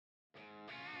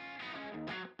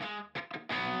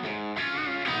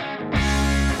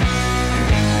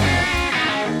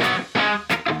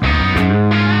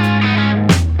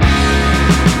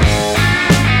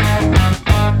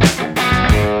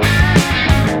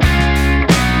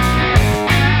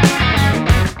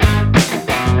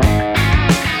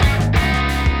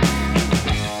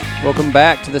Welcome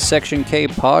back to the Section K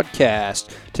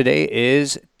podcast. Today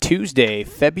is Tuesday,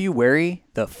 February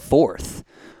the 4th.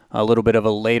 A little bit of a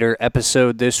later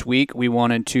episode this week. We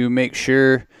wanted to make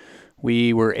sure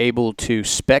we were able to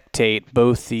spectate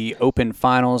both the Open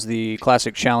Finals, the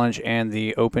Classic Challenge, and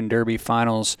the Open Derby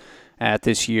Finals at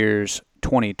this year's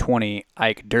 2020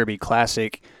 Ike Derby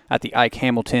Classic at the Ike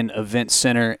Hamilton Event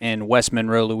Center in West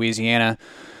Monroe, Louisiana.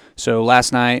 So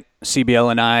last night,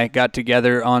 CBL and I got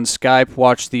together on Skype,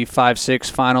 watched the 5-6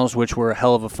 finals, which were a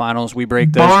hell of a finals. We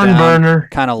break those down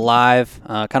kind of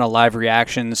live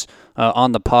reactions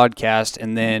on the podcast,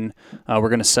 and then we're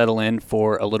going to settle in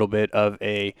for a little bit of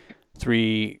a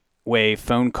three-way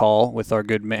phone call with our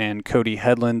good man Cody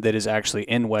Headland that is actually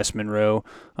in West Monroe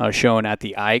showing at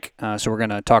the Ike. So we're going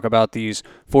to talk about these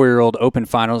 4-year-old Open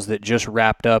Finals that just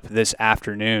wrapped up this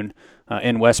afternoon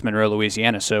in West Monroe,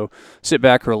 Louisiana. So sit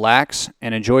back, relax,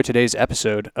 and enjoy today's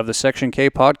episode of the Section K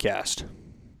podcast.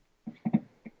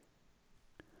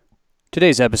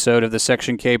 Today's episode of the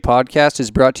Section K podcast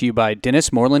is brought to you by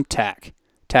Dennis Moreland Tack.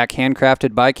 Tack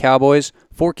handcrafted by Cowboys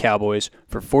for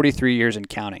 43 years and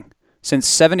counting. Since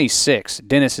 '76,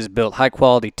 Dennis has built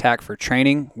high-quality tack for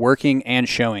training, working, and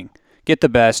showing. Get the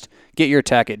best. Get your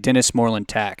tack at Dennis Moreland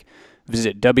Tack.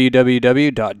 Visit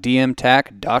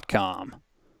www.dmtack.com.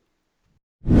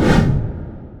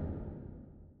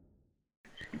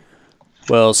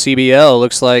 Well, CBL,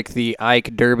 looks like the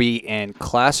Ike Derby and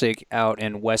Classic out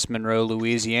in West Monroe,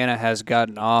 Louisiana has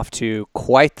gotten off to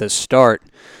quite the start.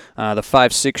 The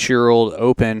 5-6-year-old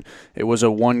Open, it was a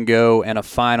one-go and a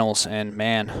finals, and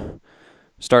man,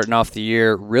 starting off the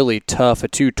year really tough, a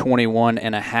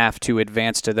 2:21.5 to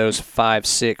advance to those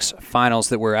 5-6 finals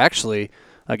that we're actually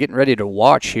getting ready to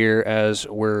watch here as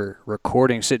we're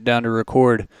recording, sit down to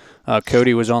record.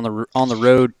 Cody was on the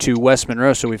road to West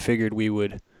Monroe, so we figured we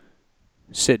would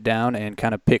sit down and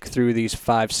kind of pick through these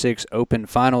 5-6 Open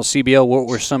Finals. CBL, what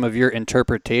were some of your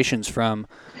interpretations from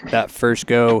that first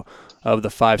go of the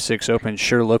 5-6 Open?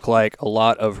 Sure looked like a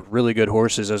lot of really good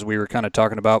horses, as we were kind of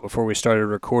talking about before we started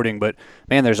recording. But,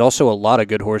 man, there's also a lot of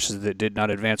good horses that did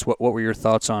not advance. What were your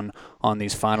thoughts on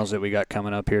these finals that we got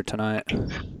coming up here tonight?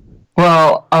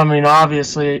 Well, I mean,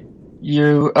 obviously,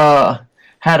 you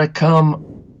had to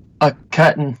come a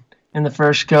cutting in the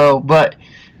first go. But,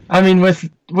 I mean, with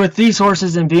these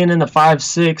horses and being in the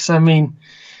 5-6, I mean,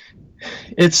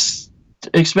 it's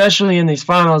especially in these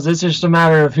finals, it's just a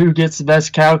matter of who gets the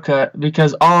best cow cut,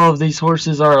 because all of these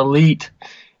horses are elite.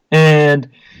 And,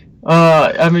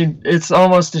 I mean, it's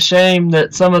almost a shame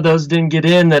that some of those didn't get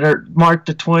in that are marked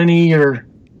to 20 or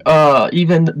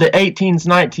even the 18s,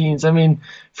 19s. I mean,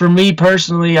 for me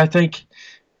personally, I think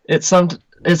it's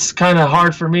kind of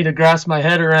hard for me to grasp my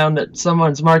head around that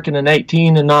someone's marking an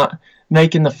 18 and not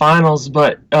making the finals.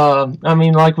 But, I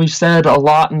mean, like we've said a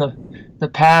lot in the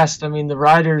past, I mean, the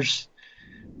riders,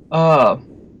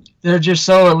 they're just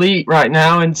so elite right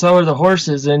now, and so are the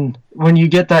horses. And when you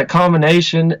get that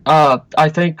combination, I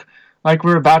think, like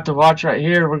we're about to watch right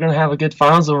here, we're going to have a good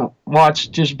finals to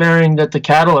watch, just bearing that the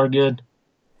cattle are good.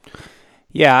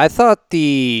 Yeah, I thought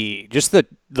the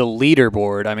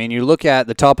leaderboard, I mean, you look at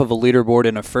the top of a leaderboard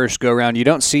in a first go-round, you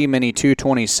don't see many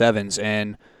 227s,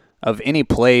 and of any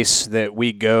place that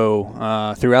we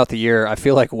go throughout the year, I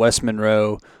feel like West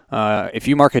Monroe, if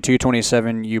you mark a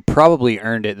 227, you probably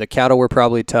earned it. The cattle were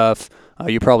probably tough.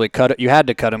 You had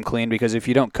to cut them clean, because if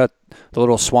you don't cut the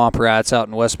little swamp rats out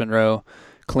in West Monroe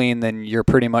clean, then you're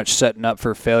pretty much setting up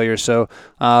for failure. So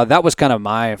that was kind of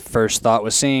my first thought,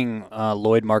 was seeing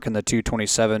Lloyd marking the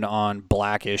 227 on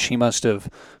Blackish. He must have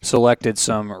selected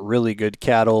some really good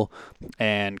cattle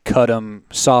and cut them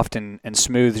soft and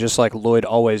smooth, just like Lloyd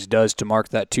always does to mark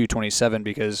that 227,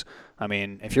 because, I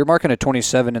mean, if you're marking a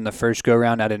 27 in the first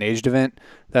go-round at an aged event,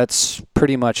 that's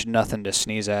pretty much nothing to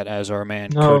sneeze at, as our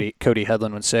man Cody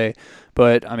Headland would say.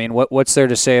 But, I mean, what's there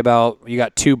to say about, you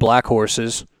got two black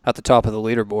horses at the top of the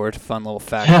leaderboard? Fun little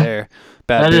fact there.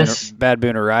 Bad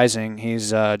Booner Rising,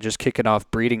 he's just kicking off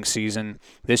breeding season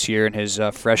this year in his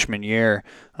freshman year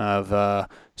of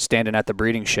standing at the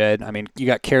breeding shed. I mean, you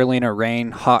got Carolina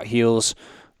Rain, Hot Heels,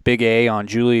 Big A on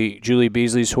Julie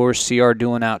Beasley's horse, CR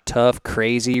Dueling Out Tough,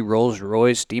 Crazy, Rolls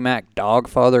Royce, DMAC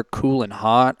Dogfather, Cool and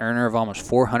Hot, earner of almost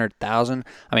 $400,000.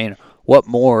 I mean, what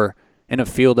more in a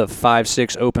field of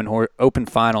 5-6 open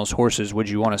finals horses would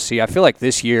you want to see? I feel like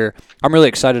this year I'm really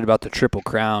excited about the Triple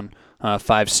Crown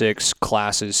 5-6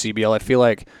 classes, CBL. I feel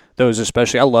like those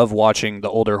especially, I love watching the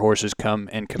older horses come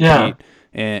and compete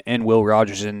in Will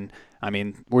Rogers. And I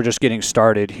mean, we're just getting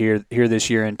started here this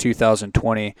year in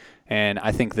 2020, and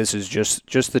I think this is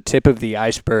just the tip of the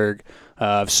iceberg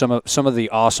of some of the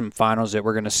awesome finals that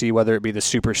we're going to see, whether it be the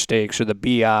Super Stakes or the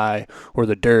BI or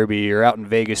the Derby or out in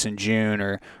Vegas in June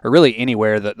or really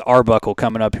anywhere. The Arbuckle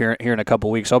coming up here in a couple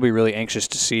weeks. I'll be really anxious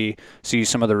to see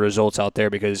some of the results out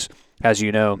there because, as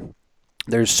you know,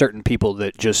 there's certain people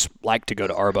that just like to go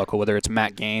to Arbuckle, whether it's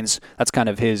Matt Gaines. That's kind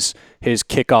of his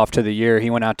kickoff to the year. He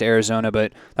went out to Arizona,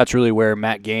 but that's really where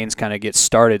Matt Gaines kind of gets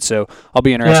started. So I'll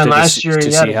be interested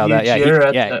to see how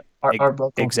that.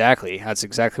 Arbuckle. Exactly. That's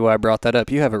exactly why I brought that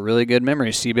up. You have a really good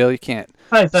memory, C-Bill. You can't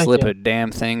slip a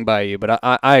damn thing by you. But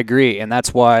I agree, and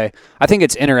that's why I think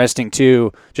it's interesting,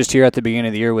 too, just here at the beginning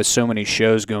of the year with so many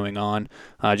shows going on,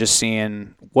 just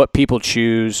seeing what people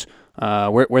choose,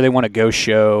 where they want to go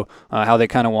show, how they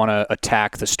kind of want to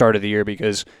attack the start of the year,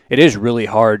 because it is really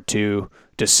hard to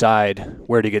decide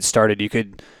where to get started. You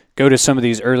could go to some of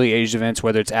these early age events,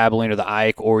 whether it's Abilene or the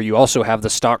Ike, or you also have the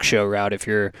stock show route if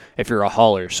you're a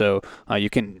hauler. So you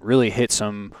can really hit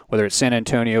some, whether it's San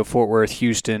Antonio, Fort Worth,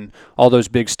 Houston, all those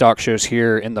big stock shows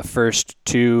here in the first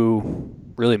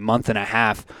really month and a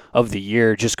half of the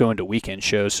year, just going to weekend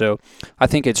shows. So I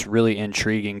think it's really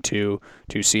intriguing to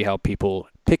see how people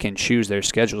pick and choose their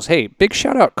schedules. Hey, big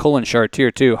shout out Cullen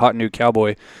Chartier too, hot new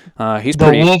cowboy. He's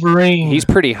Wolverine. He's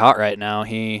pretty hot right now.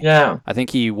 I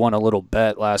think he won a little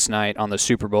bet last night on the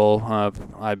Super Bowl.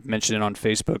 I mentioned it on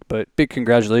Facebook, but big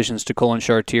congratulations to Cullen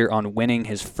Chartier on winning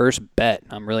his first bet.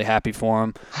 I'm really happy for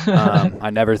him. I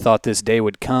never thought this day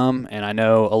would come, and I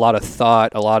know a lot of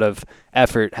thought, a lot of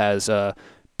effort has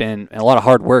been, and a lot of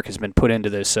hard work has been put into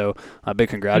this. So big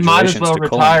congratulations to Cullen. He might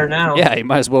as well retire now. Yeah, he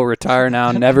might as well retire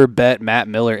now. Never bet Matt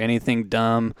Miller anything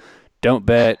dumb. Don't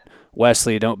bet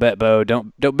Wesley. Don't bet Bo.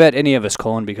 Don't bet any of us,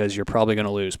 Cullen, because you're probably going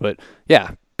to lose. But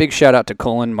yeah, big shout out to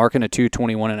Cullen, marking a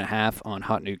 2:21.5 on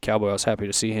Hot New Cowboy. I was happy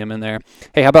to see him in there.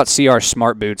 Hey, how about CR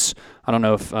Smart Boots? I don't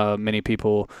know if many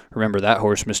people remember that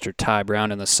horse, Mr. Ty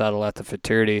Brown in the saddle at the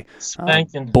Futurity.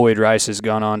 Boyd Rice has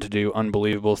gone on to do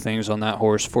unbelievable things on that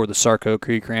horse for the Sarco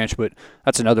Creek Ranch, but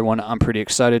that's another one I'm pretty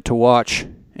excited to watch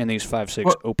in these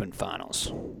 5-6 open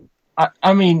finals.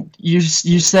 I mean, you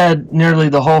said nearly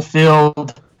the whole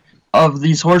field of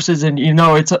these horses, and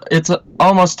it's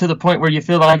almost to the point where you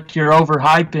feel like you're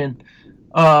overhyping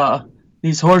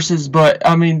these horses. But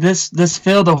I mean, this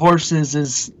field of horses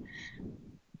is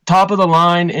top of the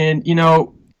line, and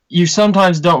you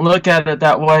sometimes don't look at it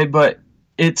that way, but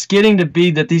it's getting to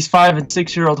be that these 5 and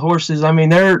 6 year old horses, I mean,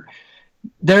 they're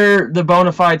the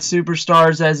bona fide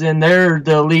superstars, as in they're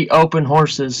the elite open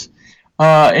horses.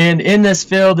 And in this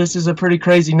field, this is a pretty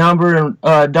crazy number,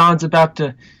 and Don's about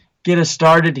to get us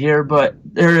started here, but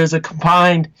there is a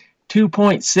combined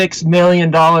 $2.6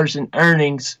 million in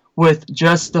earnings with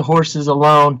just the horses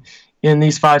alone in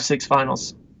these 5-6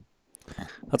 finals.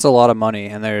 That's a lot of money,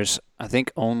 and there's, I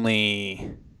think,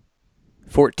 only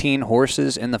 14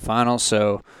 horses in the finals,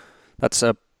 so that's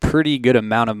a pretty good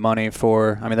amount of money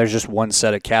there's just one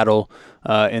set of cattle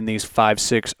in these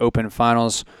 5-6 open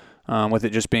finals. With it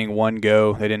just being one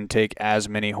go, they didn't take as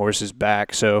many horses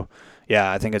back. So, yeah,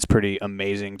 I think it's pretty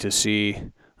amazing to see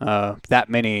that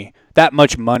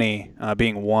much money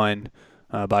being won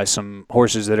by some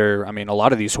horses that are, a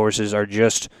lot of these horses are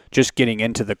just getting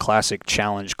into the classic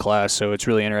challenge class. So it's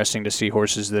really interesting to see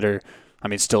horses that are,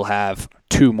 still have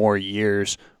 2 more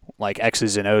years, like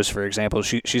X's and O's, for example.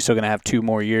 She's still going to have 2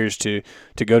 more years to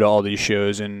go to all these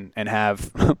shows and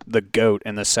have the GOAT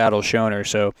and the saddle showing her.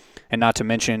 So, and not to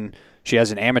mention, she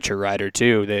has an amateur rider,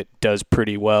 too, that does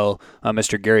pretty well,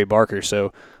 Mr. Gary Barker.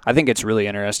 So I think it's really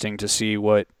interesting to see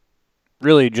what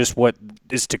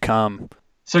is to come.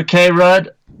 So, K-Rud,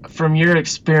 from your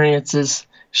experiences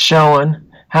showing,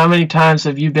 how many times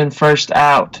have you been first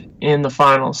out in the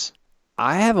finals?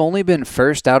 I have only been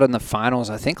first out in the finals,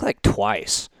 I think, like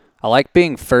twice. I like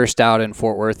being first out in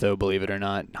Fort Worth, though, believe it or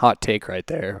not. Hot take right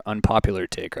there. Unpopular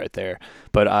take right there.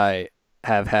 But I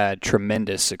have had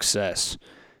tremendous success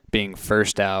being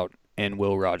first out in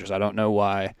Will Rogers. I don't know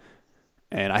why.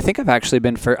 And I think I've actually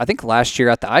been first. I think last year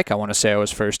at the Ike, I want to say I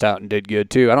was first out and did good,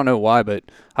 too. I don't know why, but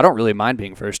I don't really mind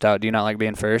being first out. Do you not like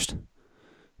being first?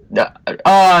 No,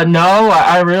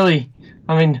 I really,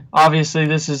 obviously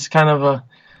this is kind of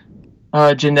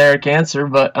a generic answer,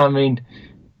 but,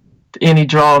 any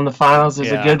draw in the finals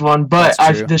is a good one. But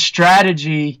the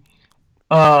strategy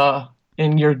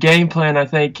in your game plan, I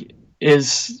think,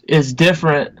 is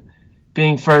different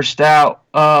being first out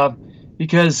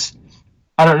because,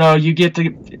 I don't know,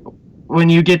 when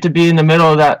you get to be in the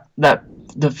middle of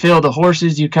the field of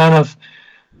horses, you kind of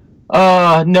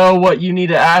know what you need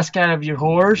to ask out of your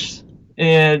horse,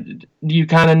 and you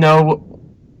kind of know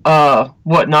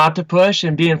what not to push,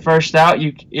 and being first out,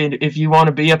 if you want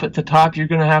to be up at the top, you're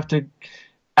going to have to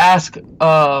ask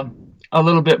a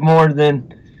little bit more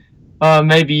than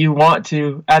maybe you want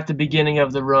to at the beginning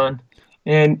of the run.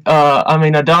 And I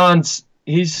mean, Adon's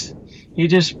he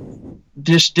just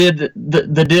did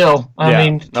the deal. I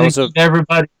mean, that was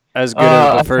everybody as good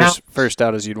of a first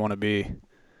out as you'd want to be.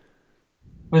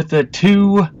 With the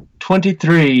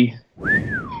 2:23.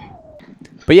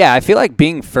 But yeah, I feel like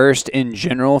being first in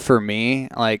general for me,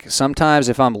 like sometimes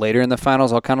if I'm later in the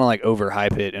finals, I'll kind of like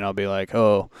overhype it and I'll be like,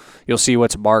 oh, you'll see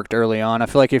what's marked early on. I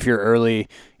feel like if you're early,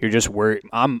 you're just worried.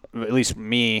 At least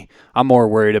me, I'm more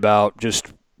worried about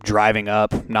just driving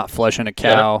up, not flushing a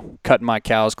cow, cutting my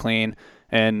cows clean,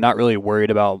 and not really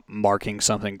worried about marking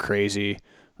something crazy.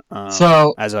 As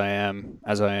I am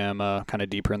kind of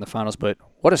deeper in the finals. But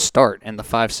what a start in the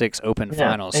 5-6 Open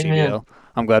Finals, CDL.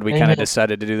 I'm glad we kind of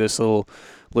decided to do this little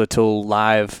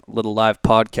live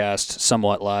podcast,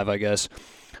 somewhat live, I guess.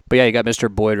 But yeah, you got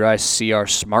Mr. Boyd Rice CR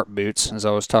Smart Boots, as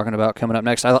I was talking about, coming up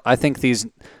next. I think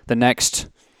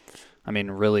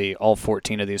really all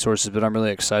 14 of these horses, but I'm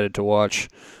really excited to watch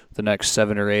the next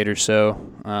 7 or 8 or so.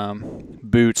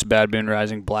 Boots, Bad Moon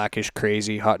Rising, Blackish,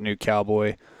 Crazy, Hot New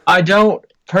Cowboy. I don't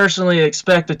personally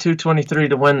expect the 223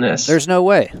 to win this. There's no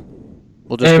way.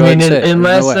 We'll just go ahead and say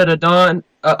unless that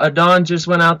Adon just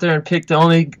went out there and picked the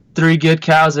only 3 good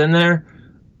cows in there,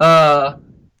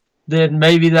 then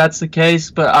maybe that's the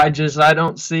case. But I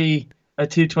don't see a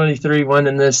 223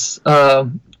 winning this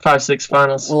 5-6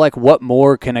 finals. Well, like what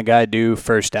more can a guy do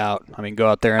first out? I mean, go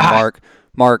out there and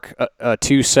mark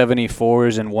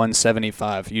 274s and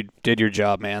 175. You did your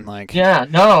job, man. Like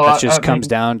that comes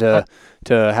down to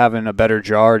having a better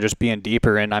jar, just being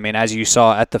deeper. And I mean, as you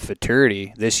saw at the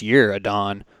Futurity this year,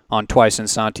 Adon on Twice in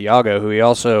Santiago, who he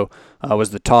also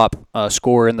was the top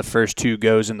scorer in the first 2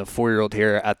 goes in the 4-year-old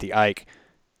here at the Ike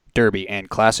Derby and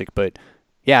Classic. But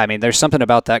yeah, I mean, there's something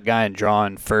about that guy and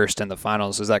drawing first in the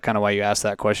finals. Is that kind of why you asked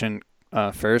that question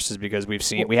first? Is because we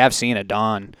have seen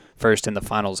Adon first in the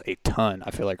finals a ton,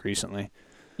 I feel like, recently.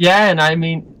 Yeah, and I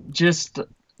mean, just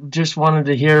wanted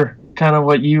to hear kind of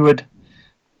when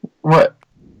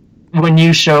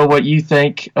you show what you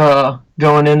think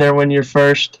going in there when you're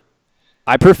first.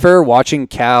 I prefer watching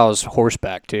cows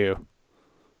horseback too,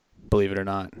 believe it or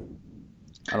not.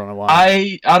 I don't know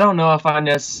why. I don't know if I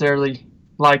necessarily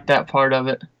like that part of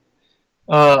it.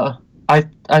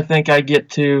 I think I get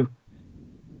to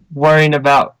worrying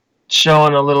about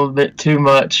showing a little bit too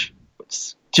much.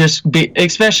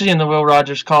 Especially in the Will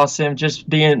Rogers Coliseum, just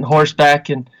being horseback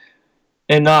and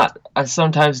not. I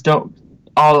sometimes don't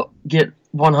all get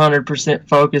 100%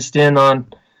 focused in on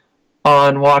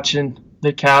watching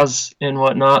the cows and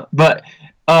whatnot. But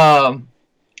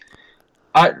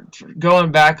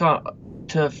going back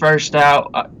to first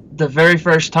out, the very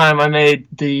first time I made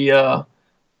the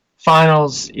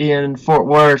finals in Fort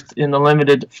Worth in the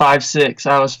limited 5-6,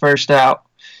 I was first out,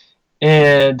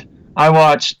 and I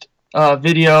watched a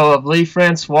video of Lee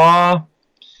Francois,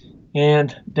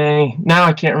 and dang, now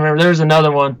I can't remember. There's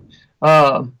another one,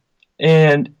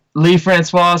 and Lee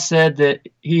Francois said that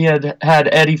he had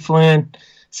Eddie Flynn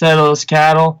settle his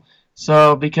cattle.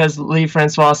 So because Lee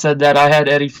Francois said that, I had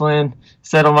Eddie Flynn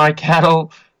settle my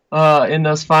cattle in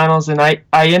those finals, and I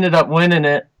ended up winning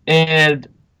it. And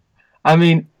I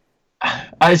mean,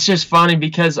 it's just funny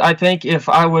because I think if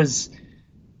I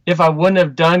wouldn't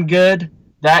have done good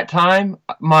that time,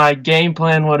 my game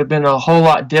plan would have been a whole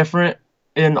lot different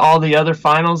in all the other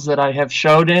finals that I have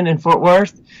showed in Fort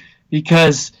Worth,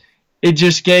 because it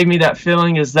just gave me that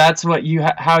feeling is that's what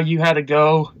how you had to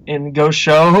go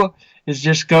show, is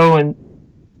just go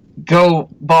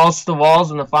balls to the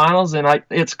walls in the finals. And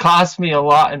it's cost me a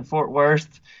lot in Fort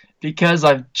Worth because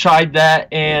I've tried that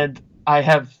and I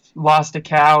have lost a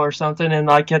cow or something. And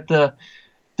like at the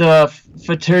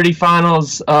Futurity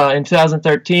finals in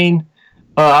 2013,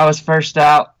 I was first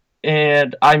out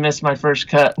and I missed my first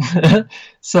cut.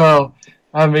 So,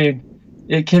 I mean,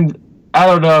 I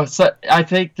don't know. So I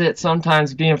think that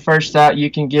sometimes being first out,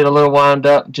 you can get a little wound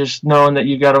up just knowing that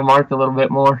you got to mark a little bit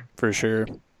more. For sure.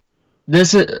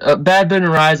 This is Bad Moon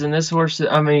Rising. This horse,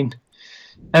 I mean,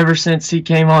 ever since he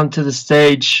came onto the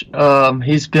stage,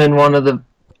 he's been one of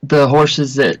the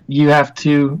horses that you have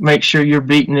to make sure you're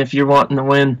beating if you're wanting to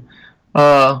win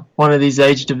one of these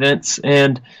aged events.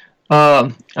 And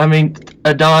I mean,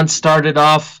 Adon started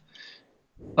off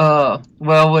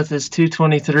well with his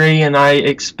 223, and I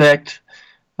expect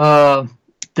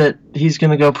that he's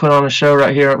going to go put on a show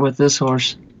right here with this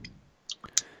horse.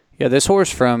 Yeah, this horse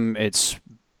from its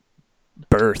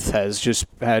birth has just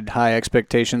had high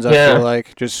expectations, I feel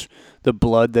like. Just the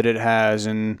blood that it has,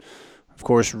 and of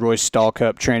course, Royce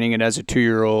Stallcup training it as a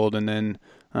 2-year-old, and then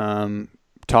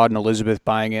Todd and Elizabeth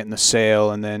buying it in the sale,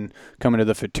 and then coming to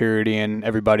the Futurity, and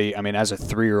everybody, I mean, as a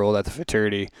 3-year-old at the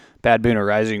Futurity, Bad Boona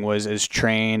Rising was as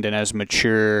trained and as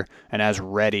mature and as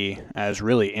ready as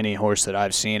really any horse that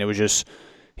I've seen. It was just,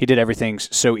 he did everything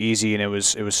so easy, and it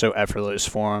was so effortless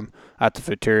for him at the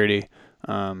Futurity.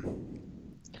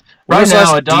 Right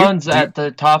now, Adon's at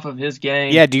the top of his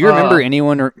game. Yeah, do you remember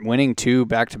anyone winning 2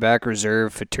 back-to-back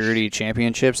reserve Futurity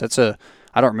championships?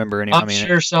 I don't remember any. I'm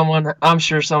sure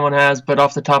someone has, but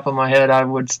off the top of my head, I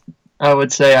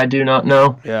would say I do not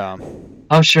know. Yeah.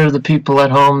 I'm sure the people at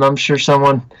home. I'm sure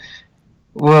someone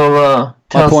will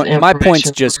tell us. My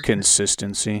point's just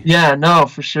consistency. Yeah, no,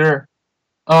 for sure.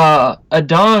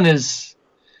 Adon is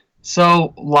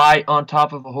so light on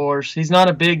top of a horse. He's not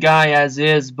a big guy as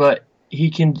is, but he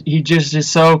just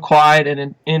is so quiet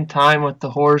and in time with the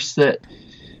horse that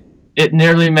it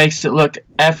nearly makes it look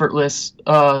effortless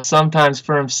sometimes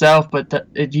for himself, but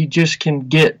he just can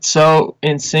get so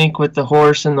in sync with the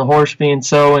horse, and the horse being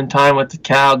so in time with the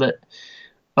cow that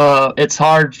it's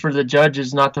hard for the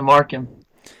judges not to mark him.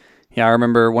 Yeah, I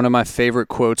remember one of my favorite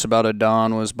quotes about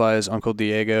Adon was by his Uncle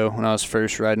Diego when I was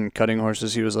first riding cutting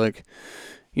horses. He was like,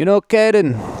 "You know,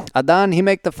 Caden, Adon, he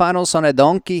make the finals on a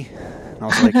donkey." And I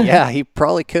was like, yeah, he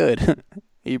probably could.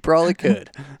 He probably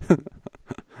could.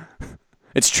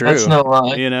 It's true. That's no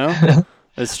lie. You know?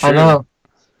 It's true. I know.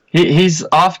 He's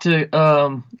off to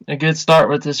a good start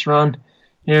with this run.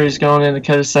 Here he's going in to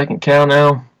cut his second cow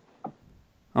now.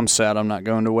 I'm sad I'm not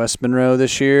going to West Monroe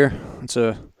this year.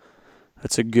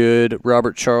 That's a good.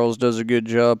 Robert Charles does a good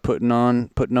job putting on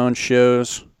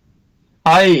shows.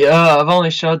 I've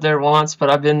only showed there once, but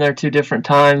I've been there 2 different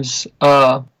times.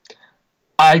 I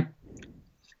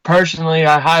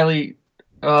highly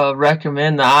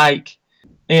recommend the Ike.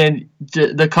 And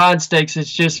the Cod Stakes, it's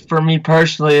just, for me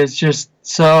personally, it's just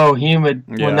so humid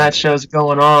when that show's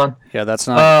going on. Yeah,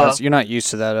 you're not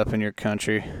used to that up in your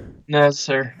country. No,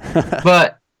 sir.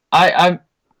 But all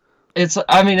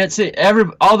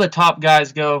the top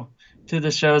guys go to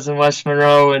the shows in West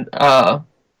Monroe, and I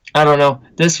don't know.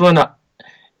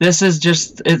 This is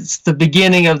just, it's the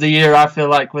beginning of the year, I feel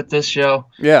like, with this show.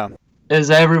 Yeah. As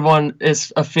everyone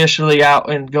is officially out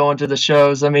and going to the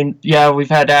shows. I mean, yeah, we've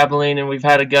had Abilene and we've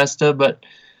had Augusta, but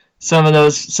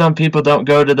some people don't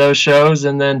go to those shows,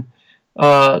 and then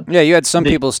you had some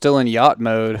people still in yacht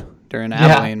mode during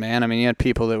Abilene, man. I mean, you had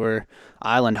people that were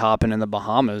island hopping in the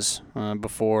Bahamas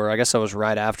before. I guess that was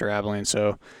right after Abilene.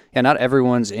 So yeah, not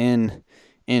everyone's in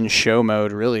show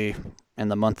mode really in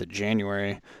the month of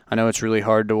January. I know it's really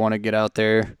hard to want to get out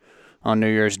there on New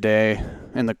Year's Day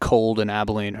in the cold in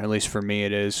Abilene, or at least for me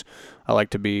it is. I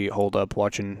like to be holed up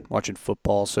watching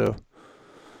football. So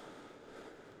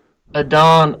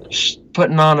Adon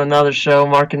putting on another show,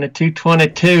 marking a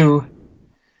 222.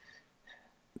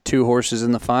 2 horses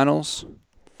in the finals,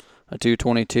 a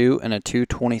 222 and a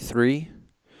 223.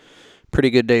 Pretty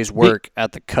good day's work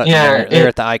at the cut. Yeah, they're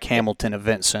at the Ike Hamilton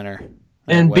Event Center.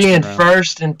 And being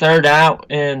first and third out,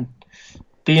 and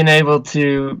being able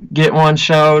to get one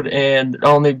showed and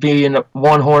only being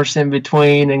 1 horse in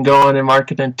between, and going and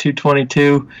marking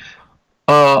 222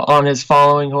 on his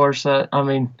following horse. All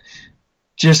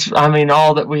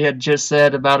that we had just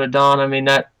said about Adon, I mean,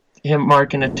 that him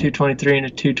marking a 223 and a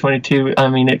 222, I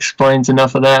mean, explains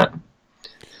enough of that.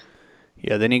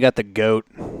 Yeah, then you got the GOAT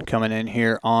coming in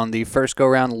here on the first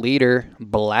go-round leader,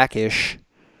 Blackish.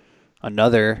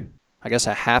 Another, I guess,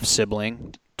 a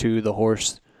half-sibling to the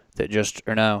horse that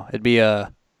it'd be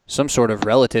some sort of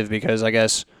relative, because I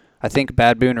think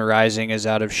Bad Boona Rising is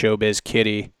out of Showbiz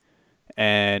Kitty,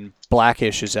 and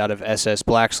Blackish is out of SS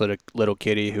Black's little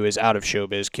kitty, who is out of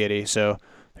Showbiz Kitty. So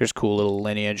there's cool little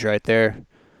lineage right there.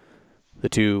 The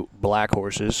 2 black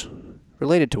horses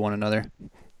related to one another.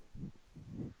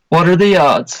 What are the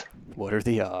odds? What are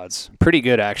the odds? Pretty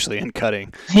good, actually, in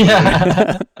cutting.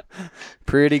 Yeah.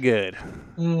 Pretty good.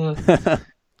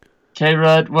 Okay,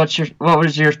 Rudd, what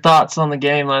was your thoughts on the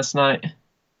game last night?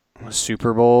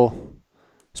 Super Bowl.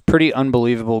 It's a pretty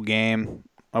unbelievable game.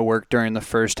 I worked during the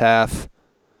first half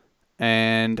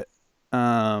and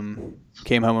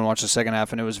came home and watched the second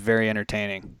half, and it was very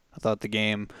entertaining. I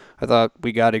thought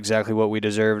we got exactly what we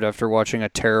deserved after watching a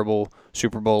terrible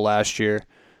Super Bowl last year.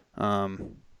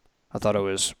 I thought it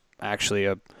was actually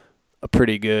a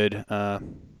pretty good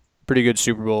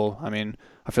Super Bowl. I mean,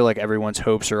 I feel like everyone's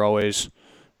hopes are always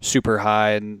super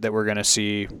high and that we're going to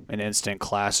see an instant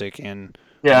classic. And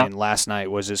last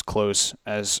night was as close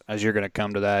as you're going to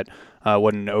come to that.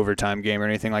 Wasn't an overtime game or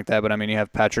anything like that. But, I mean, you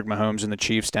have Patrick Mahomes and the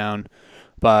Chiefs down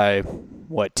by,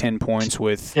 10 points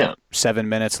with 7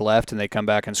 minutes left, and they come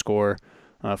back and score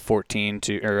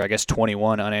or I guess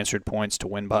 21 unanswered points to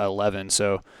win by 11.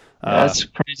 So, That's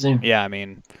crazy. yeah, I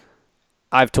mean,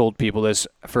 I've told people this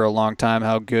for a long time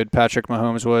how good Patrick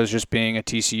Mahomes was, just being a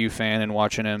TCU fan and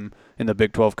watching him in the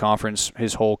Big 12 Conference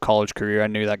his whole college career. I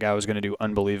knew that guy was going to do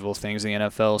unbelievable things in the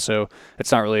NFL, so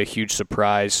it's not really a huge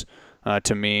surprise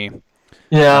to me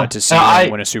to see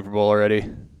him win a Super Bowl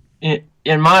already.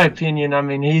 In my opinion, I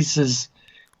mean, he's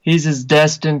as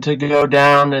destined to go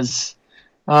down as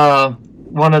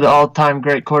one of the all-time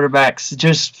great quarterbacks,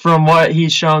 just from what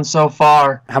he's shown so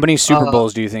far. How many Super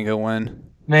Bowls do you think he'll win?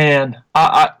 Man,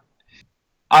 I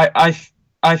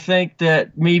think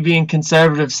that me being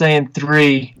conservative saying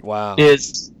 3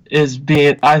 is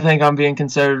being. I think I'm being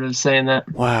conservative saying that.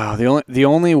 Wow. The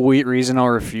only reason I'll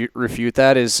refute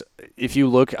that is if you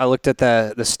look. I looked at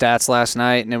the stats last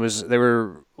night, and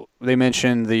they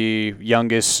mentioned the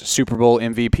youngest Super Bowl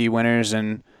MVP winners,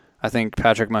 and I think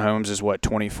Patrick Mahomes is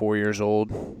 24 years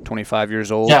old, 25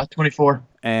 years old. Yeah, 24.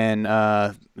 And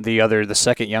the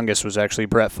second youngest was actually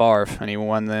Brett Favre, and he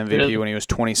won the MVP when he was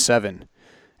 27.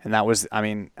 And that was, I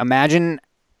mean, imagine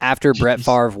after Brett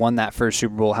Favre won that first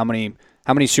Super Bowl, how many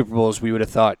Super Bowls we would have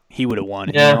thought he would have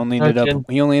won. Yeah,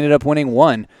 he only ended up winning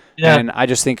one. Yeah. And I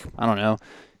just think, I don't know,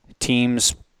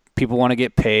 people want to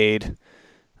get paid.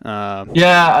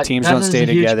 Teams don't stay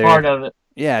together. Part of it.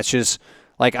 Yeah, it's just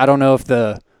like I don't know if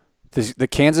the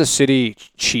Kansas City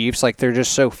Chiefs, like, they're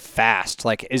just so fast.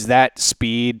 Like, is that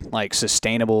speed like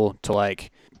sustainable to,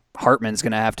 like, Hartman's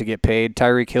going to have to get paid,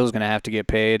 Tyreek Hill's going to have to get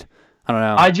paid? I don't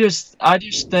know. I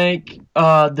just think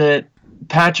that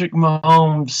Patrick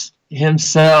Mahomes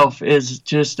himself is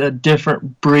just a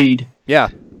different breed. Yeah.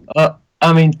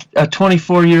 I mean, a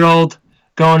 24-year-old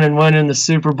going and winning the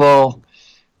Super Bowl.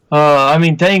 I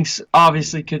mean, things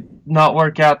obviously could not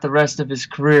work out the rest of his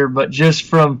career, but just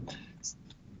from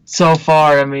so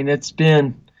far, I mean, it's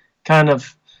been kind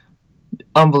of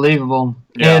unbelievable.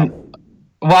 Yeah. And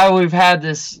while we've had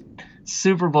this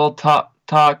Super Bowl talk,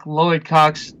 Lloyd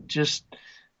Cox just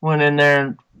went in there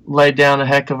and laid down a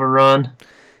heck of a run.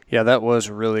 Yeah, that was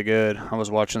really good. I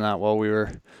was watching that while we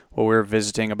were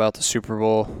visiting about the Super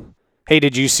Bowl. Hey,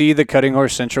 did you see the Cutting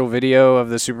Horse Central video of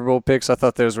the Super Bowl picks? I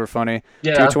thought those were funny.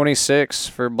 Yeah. 226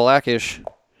 for Blackish.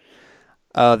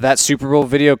 That Super Bowl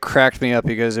video cracked me up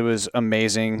because it was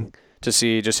amazing to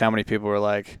see just how many people were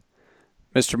like,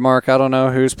 Mr. Mark, I don't know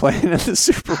who's playing in the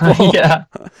Super Bowl. Yeah.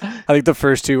 I think the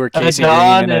first two were Casey Green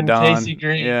and Adon. Casey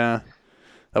Green. Yeah.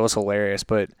 That was hilarious.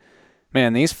 But,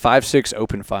 man, these 5-6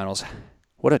 open finals,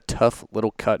 what a tough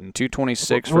little cut. And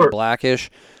 226 for Blackish,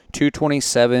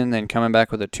 227, then coming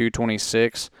back with a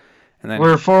 226. And then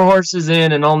we're 4 horses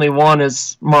in, and only one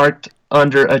is marked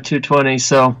under a 220.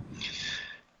 So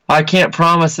I can't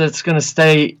promise that it's going to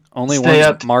stay. Only one's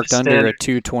up marked under a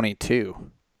 222.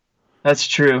 That's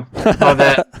true. My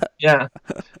bad. Yeah.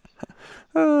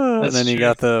 And then you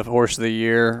got the Horse of the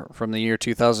Year from the year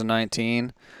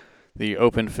 2019, the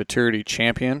Open Futurity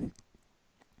Champion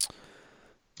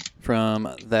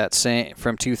from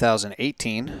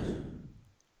 2018,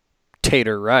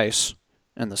 Tater Rice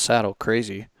and the Saddle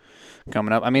Crazy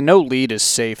coming up. I mean, no lead is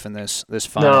safe in this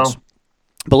finals. No.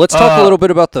 But let's talk a little bit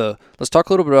about the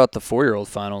 4-year-old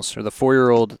finals, or the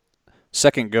 4-year-old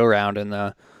second go round.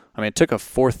 And it took a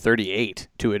 4:38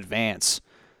 to advance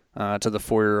to the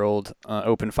 4-year-old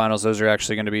Open finals. Those are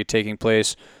actually going to be taking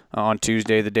place on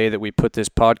Tuesday, the day that we put this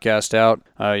podcast out.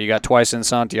 You got Twice in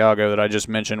Santiago that I just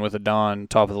mentioned with Adon,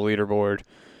 top of the leaderboard.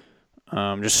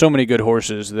 Just so many good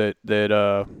horses that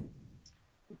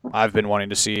I've been wanting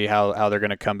to see how they're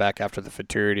going to come back after the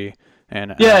Futurity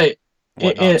and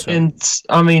and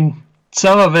I mean,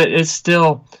 some of it is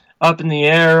still up in the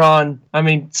air on. I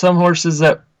mean, some horses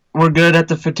that were good at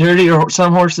the Futurity, or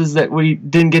some horses that we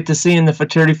didn't get to see in the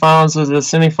Futurity finals or the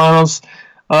semifinals.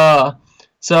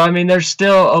 So I mean, there's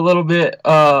still a little bit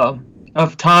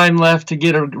of time left to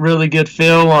get a really good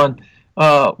feel on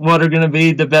what are going to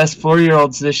be the best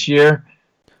 4-year-olds this year.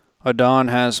 Adon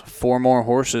has 4 more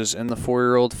horses in the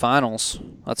 4-year-old finals.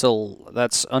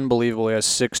 That's unbelievable. He has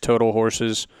 6 total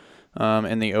horses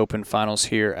in the Open finals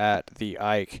here at the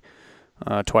Ike.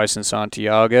 Twice in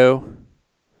Santiago,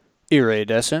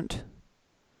 Iridescent,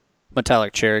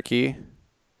 Metallic Cherokee,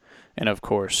 and of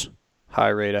course, High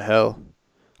Rate of Hell.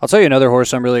 I'll tell you another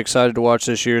horse I'm really excited to watch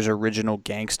this year is Original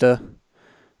Gangsta.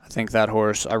 I think that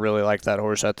horse, I really like that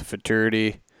horse at the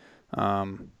Futurity.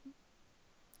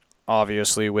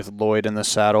 Obviously, with Lloyd in the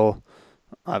saddle,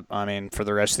 I mean, for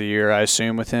the rest of the year, I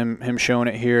assume with him showing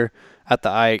it here at the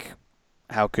Ike,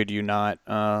 how could you not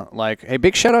hey,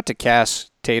 big shout out to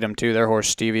Cass Tatum too. Their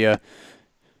horse Stevia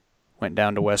went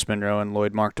down to West Monroe, and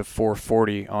Lloyd marked a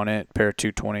 440 on it, pair of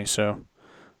 220. So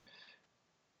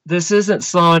this isn't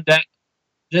slowing down.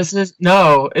 This is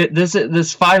no.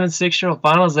 This 5 and 6 year old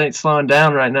finals ain't slowing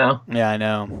down right now. Yeah, I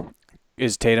know.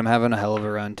 Is Tatum having a hell of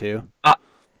a run too? I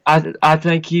I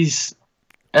think he's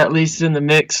at least in the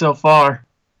mix so far.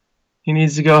 He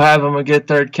needs to go have him a good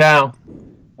third cow.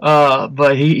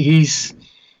 But he's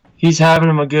having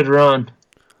him a good run.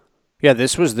 Yeah,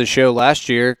 this was the show last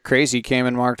year. Crazy came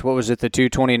and marked, what was it, the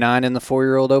 229 in the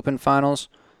 4-year-old Open Finals?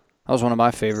 That was one of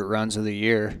my favorite runs of the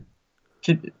year.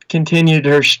 Continued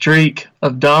her streak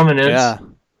of dominance. Yeah.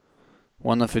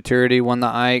 Won the Futurity, won the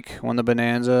Ike, won the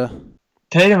Bonanza.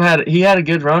 Tatum had a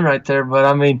good run right there, but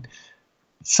I mean,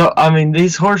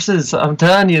 these horses. I'm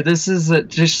telling you, this is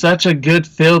just such a good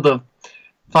field of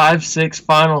 5, 6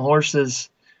 final horses.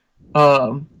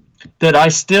 That I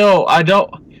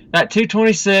don't that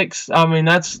 226. I mean,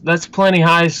 that's plenty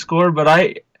high score, but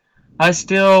I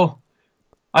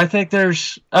think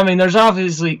there's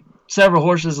obviously several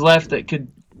horses left that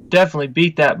could definitely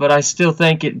beat that, but I still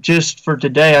think it just for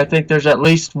today. I think there's at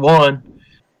least one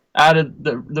out of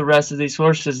the rest of these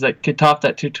horses that could top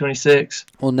that 226.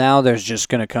 Well, now there's just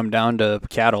going to come down to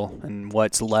cattle and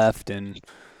what's left and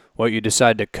what you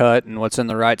decide to cut and what's in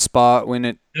the right spot when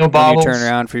you turn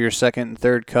around for your second and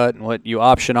third cut and what you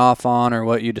option off on or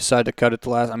what you decide to cut at the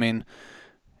last. I mean,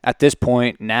 at this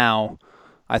point now,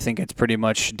 I think it's pretty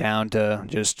much down to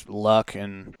just luck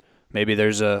and maybe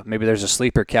there's a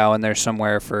sleeper cow in there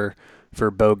somewhere for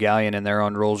Bo Gallion and they're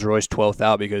on Rolls Royce 12th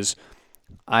out because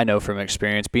I know from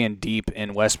experience being deep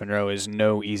in West Monroe is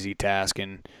no easy task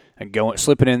and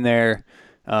slipping in there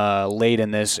late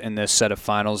in this set of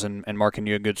finals and marking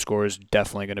you a good score is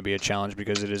definitely going to be a challenge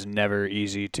because it is never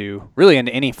easy to really in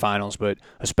any finals, but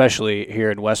especially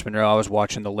here in West Monroe. I was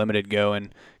watching the limited go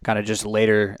and kind of just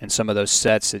later in some of those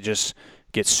sets it just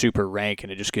gets super rank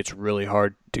and it just gets really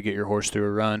hard to get your horse through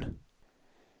a run.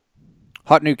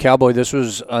 Hot New Cowboy, this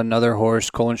was another horse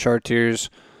Colin Chartiers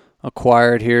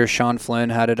acquired here. Sean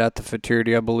Flynn had it at the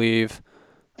Futurity, I believe.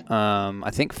 I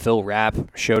think Phil Rapp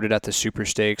showed it at the Super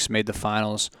Stakes, made the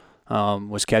finals,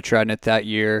 was catch riding it that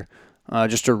year.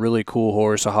 Just a really cool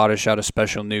horse, a hottish out of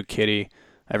Special New Kitty.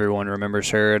 Everyone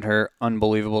remembers her and her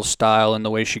unbelievable style and the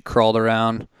way she crawled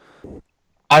around.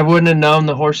 I wouldn't have known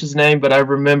the horse's name, but I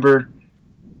remember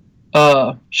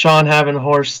Sean having a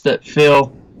horse that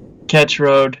Phil catch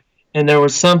rode, and there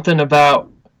was something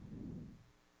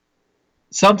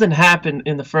happened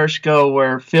in the first go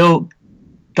where Phil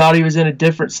thought he was in a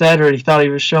different set or he thought he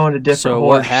was showing a different horse. So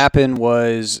what happened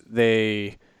was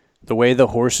the way the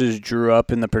horses drew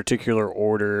up in the particular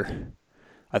order,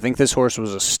 I think this horse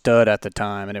was a stud at the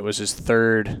time, and it was his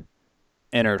third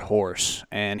entered horse.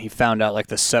 And he found out like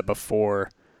the set before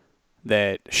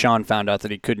that Sean found out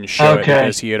that he couldn't show it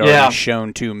because he had already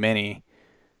shown too many.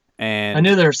 And I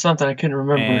knew there was something I couldn't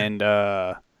remember.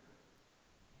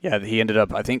 And he ended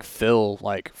up, I think Phil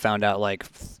found out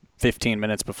 15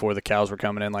 minutes before the cows were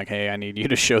coming in, hey, I need you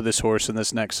to show this horse in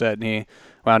this next set, and he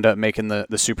wound up making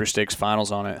the Super Stakes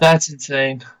finals on it. That's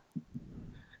insane.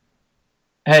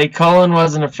 Hey, Colin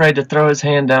wasn't afraid to throw his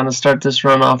hand down to start this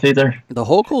runoff either. The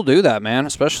Hulk will do that, man,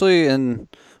 especially in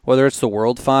whether it's the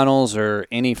World Finals or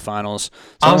any finals.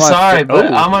 I'm sorry,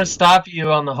 but I'm going to stop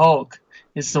you on the Hulk.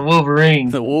 It's the Wolverine.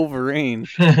 The Wolverine.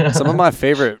 Some of my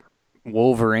favorite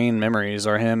Wolverine memories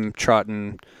are him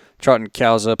trotting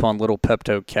cows up on Little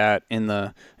Pepto Cat in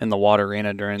the water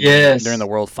arena during the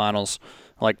World Finals.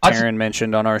 Like Taryn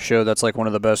mentioned on our show, that's one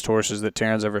of the best horses that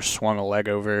Taryn's ever swung a leg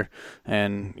over.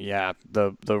 And yeah,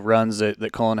 the runs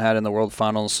that Colin had in the World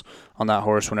Finals on that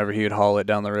horse whenever he would haul it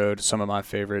down the road, some of my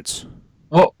favorites.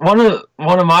 Well, one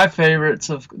of my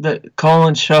favorites that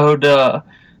Colin showed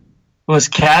was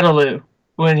Cataloo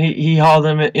when he hauled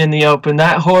him in the open.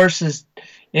 That horse is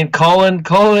in Colin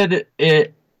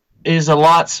it is a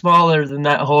lot smaller than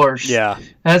that horse. Yeah.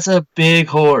 That's a big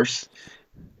horse.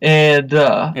 And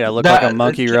it looked like a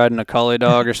monkey riding a collie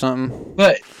dog or something.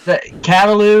 But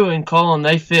Cataloo and Colin,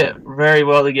 they fit very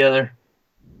well together.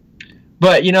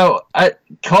 But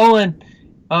Colin,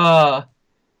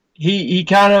 he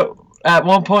kind of at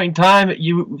one point in time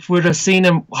you would have seen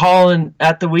him hauling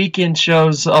at the weekend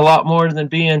shows a lot more than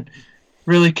being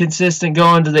really consistent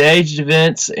going to the aged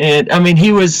events. And I mean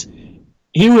he was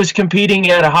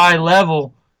competing at a high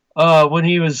level when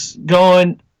he was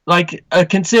going. A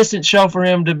consistent show for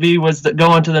him to be was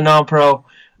going to the non-pro.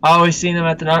 I always seen him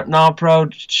at the non-pro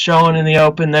showing in the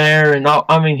open there, and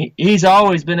he's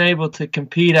always been able to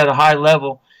compete at a high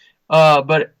level.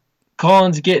 But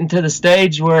Colin's getting to the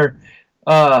stage where,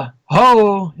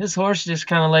 his horse just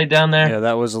kind of laid down there. Yeah,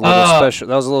 that was a little special.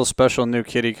 That was a little special New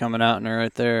Kitty coming out in her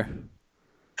right there.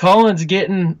 Colin's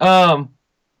getting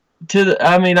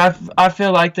I mean, I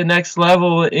feel like the next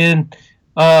level in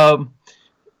um,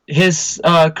 his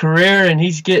career, and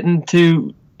he's getting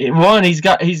to one. He's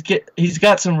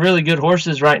got some really good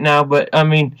horses right now, but I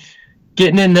mean,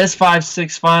 getting in this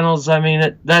 5-6 finals, I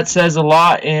mean, that says a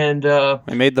lot. And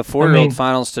We made the I 4-year-old mean,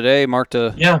 finals today. Marked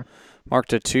a yeah,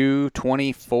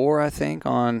 2:24, I think,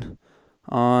 on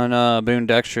Boone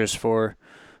Dexterous for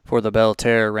the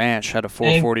Belterre Ranch. Had a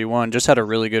and 4:41. Just had a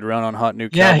really good run on Hot New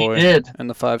yeah, he Cowboy did in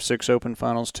the 5-6 Open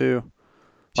finals too.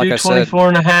 Like I said,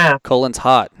 2:24.5. Cullen's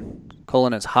hot.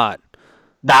 Cullen is hot.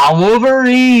 The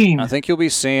Wolverine I think you'll be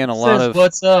seeing a lot says, of.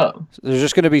 "What's up?" There's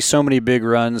just going to be so many big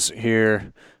runs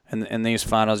here in these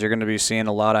finals. You're going to be seeing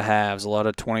a lot of halves, a lot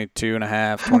of 22 and a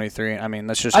half, 23. I mean,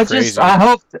 that's just crazy. I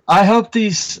hope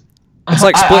these. It's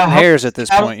like splitting I hope hairs at this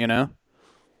cattle, point, you know?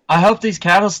 I hope these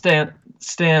cattle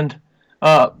stand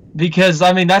up, because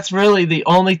I mean that's really the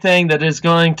only thing that is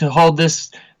going to hold this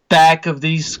back of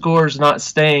these scores not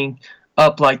staying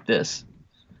up like this.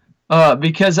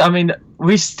 Because I mean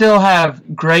we still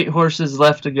have great horses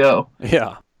left to go.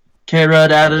 Yeah.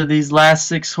 K-Rud, out of these last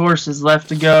 6 horses left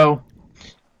to go,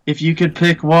 if you could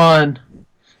pick one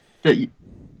that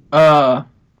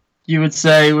you would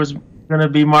say was going to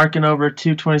be marking over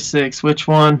 226, which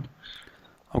one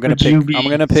would you be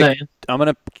saying? I'm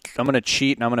gonna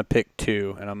cheat and I'm gonna pick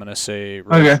 2, and I'm gonna say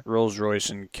Rolls Royce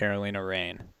and Carolina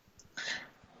Rain.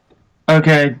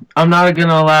 Okay, I'm not going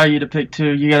to allow you to pick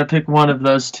 2. You got to pick one of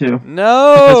those 2.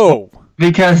 No.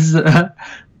 Because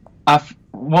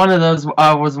one of those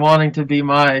I was wanting to be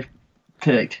my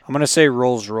pick. I'm gonna say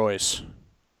Rolls Royce.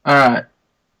 All right,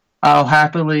 I'll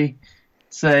happily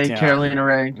say Carolina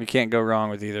Rain. You can't go wrong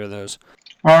with either of those.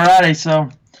 Alrighty, so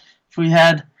if we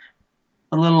had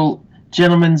a little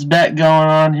gentleman's bet going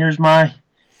on, here's my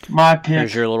pick.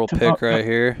 Here's your little pick right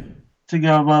here. To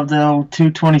go above the old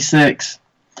 226.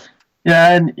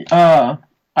 Yeah, and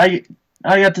I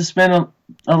got to spend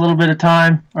a little bit of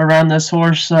time around this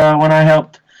horse when I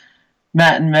helped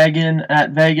Matt and Megan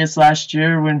at Vegas last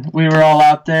year when we were all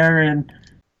out there, and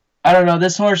I don't know,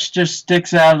 this horse just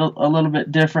sticks out a little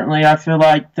bit differently, I feel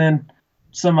like, than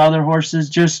some other horses.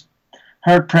 Just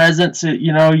her presence,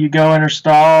 you know, you go in her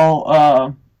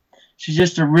stall. She's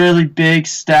just a really big,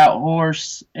 stout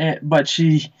horse, but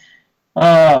she,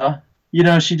 you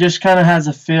know, she just kind of has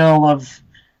a feel of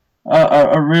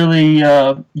a really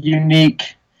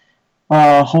unique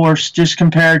horse, just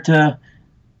compared to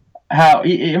how,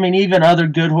 I mean, even other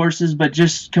good horses, but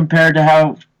just compared to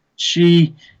how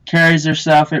she carries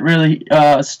herself, it really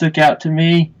stuck out to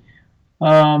me.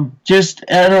 Just,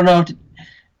 I don't know,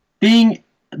 being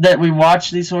that we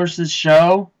watch these horses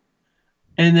show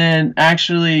and then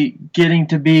actually getting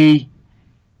to be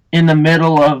in the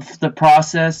middle of the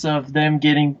process of them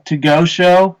getting to go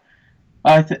show,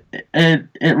 it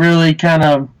really kind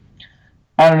of,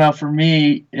 I don't know, for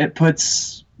me, it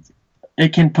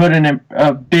can put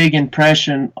a big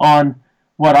impression on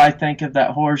what I think of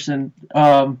that horse, and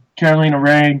Carolina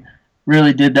Rain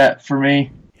really did that for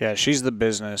me. Yeah, she's the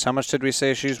business. How much did we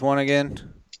say she's won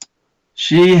again?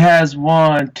 She has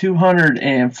won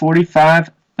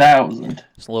 $245,000.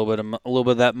 It's a little bit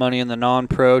of that money in the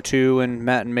non-pro too, and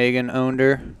Matt and Megan owned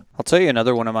her. I'll tell you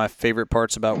another one of my favorite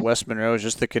parts about West Monroe is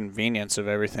just the convenience of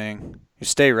everything. You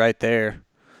stay right there,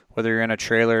 whether you're in a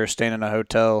trailer or staying in a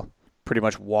hotel. Pretty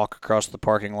much walk across the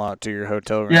parking lot to your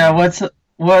hotel room. Yeah, what's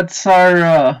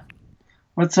our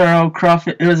old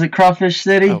crawfish? Was it Crawfish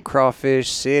City? Oh,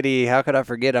 Crawfish City. How could I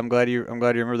forget? I'm glad you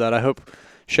remember that.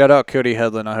 Shout out Cody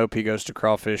Headland. I hope he goes to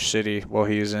Crawfish City while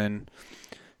he's in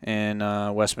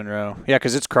West Monroe. Yeah,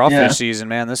 because it's crawfish season,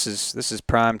 man. This is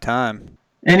prime time.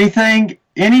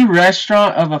 Any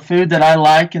restaurant of a food that I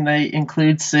like and they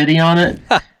include city on it,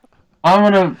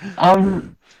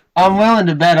 I'm willing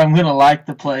to bet I'm gonna like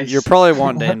the place. You're probably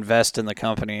wanting to invest in the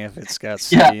company if it's got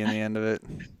city in the end of it.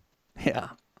 Yeah.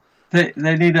 They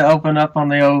need to open up on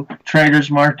the old Traders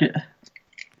Market.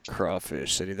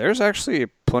 Crawfish City. There's actually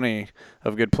plenty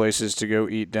of good places to go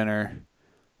eat dinner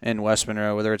in West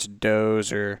Monroe, whether it's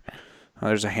Doe's or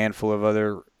there's a handful of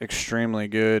other extremely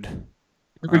good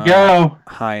Here we go.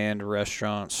 High-end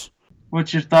restaurants.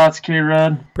 What's your thoughts,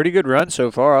 K-Rod? Pretty good run so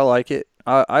far. I like it.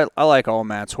 I like all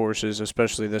Matt's horses,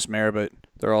 especially this mare, but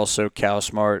they're all so cow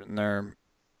smart, and they're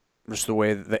just the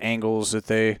way the angles that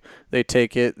they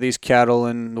take it, these cattle,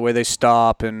 and the way they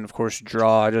stop, and of course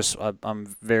draw.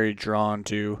 I'm very drawn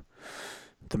to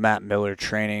the Matt Miller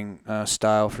training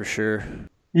style for sure.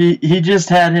 He just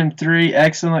had him 3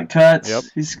 excellent cuts. Yep.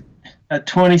 He's at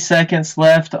 20 seconds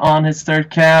left on his third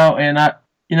cow, and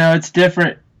it's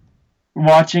different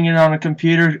watching it on a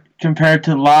computer compared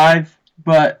to live,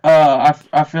 but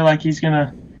I feel like he's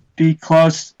gonna be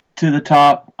close to the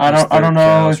top. I This don't third know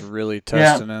cow's if really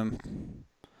testing him.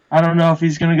 I don't know if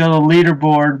he's going to go to the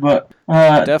leaderboard, but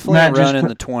Definitely Matt a just run in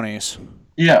the 20s.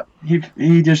 yeah,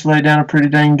 he just laid down a pretty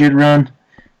dang good run.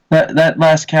 That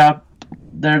last cow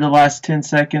there, the last 10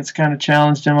 seconds kind of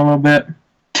challenged him a little bit.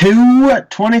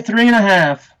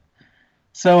 2:23.5.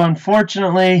 So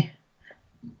unfortunately,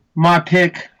 my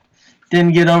pick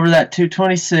didn't get over that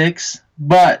 2:26,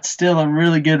 but still a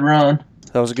really good run.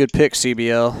 That was a good pick,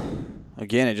 CBL.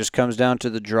 Again, it just comes down to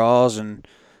the draws, and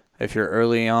if you're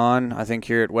early on, I think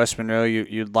here at West Monroe,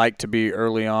 you'd like to be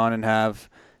early on and have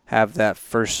that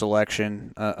first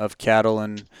selection of cattle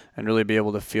and really be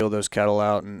able to feel those cattle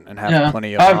out and have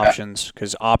plenty of options,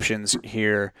 because options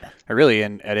here are really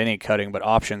at any cutting, but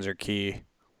options are key.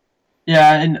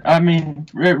 Yeah, and I mean,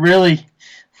 really,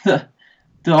 the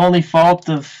only fault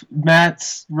of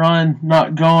Matt's run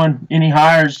not going any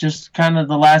higher is just kind of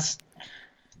the last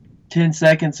 10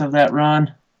 seconds of that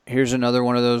run. Here's another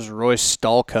one of those Royce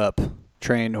Stall Cup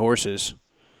trained horses.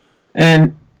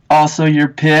 And also your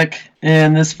pick,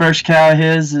 and this first cow of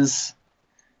his is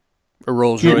a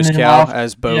Rolls Royce cow,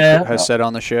 as Bo has said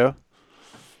on the show.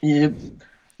 Yep.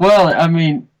 Well, I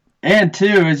mean, and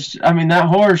too, that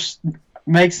horse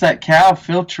makes that cow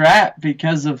feel trapped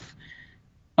because of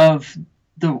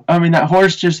that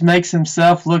horse just makes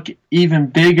himself look even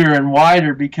bigger and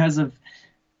wider because of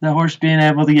the horse being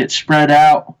able to get spread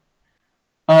out.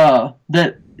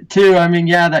 That too,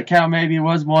 that cow maybe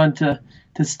was one to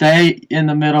stay in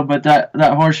the middle, but that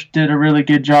horse did a really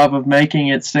good job of making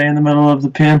it stay in the middle of the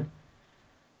pen.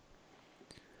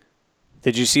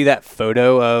 Did you see that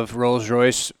photo of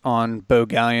Rolls-Royce on Bo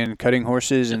Gallion Cutting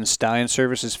Horses and Stallion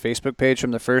Services Facebook page from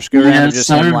the first go-round of just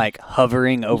him like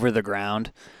hovering over the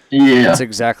ground? Yeah. That's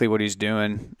exactly what he's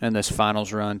doing in this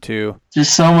finals run too.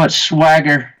 Just so much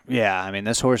swagger. Yeah,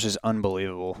 this horse is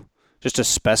unbelievable. Just a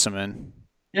specimen.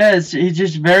 Yeah, he's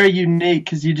just very unique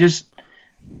because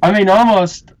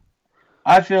almost,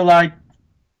 I feel like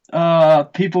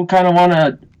people kind of want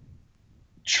to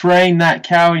train that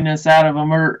cowiness out of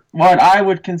him, or what I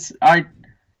would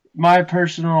my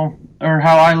personal, or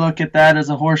how I look at that as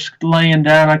a horse laying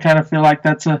down. I kind of feel like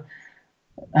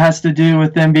has to do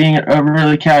with them being a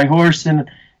really cowy horse, and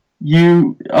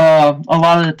a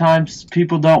lot of the times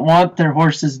people don't want their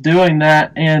horses doing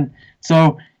that, and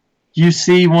so you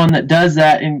see one that does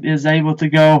that and is able to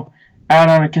go out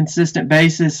on a consistent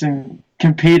basis and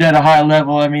compete at a high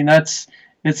level. It's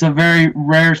a very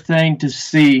rare thing to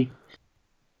see.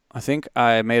 I think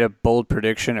I made a bold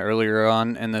prediction earlier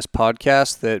on in this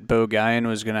podcast that Bo Gallion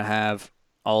was going to have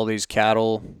all these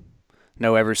cattle,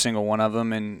 know every single one of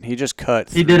them, and he just cut.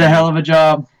 He did a hell of a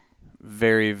job.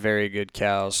 Very, very good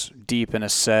cows, deep in a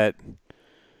set,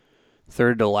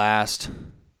 third to last.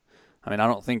 I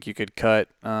don't think you could cut.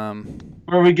 Where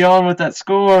are we going with that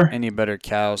score? Any better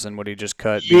cows than what he just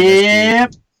cut.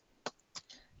 Yep.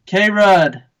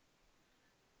 K-Rudd.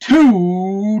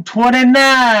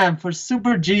 229 for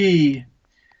Super G.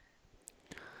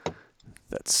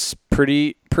 That's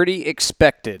pretty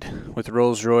expected with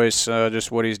Rolls-Royce,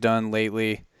 just what he's done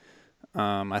lately.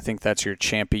 I think that's your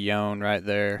champion right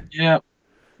there. Yeah,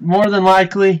 more than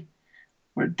likely.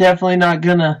 We're definitely not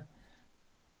going to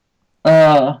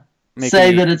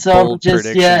say that it's over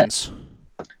just yet.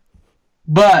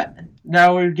 But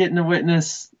now we're getting to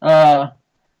witness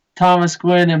Thomas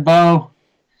Gwynn and Bo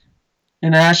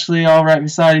and Ashley all right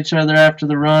beside each other after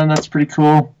the run. That's pretty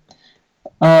cool.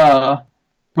 But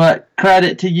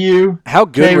credit to you. How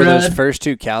good were those first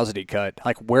two cows that he cut?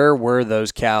 Like, where were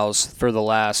those cows for the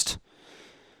last?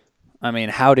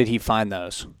 How did he find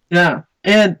those? Yeah,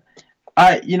 and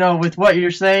with what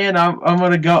you're saying,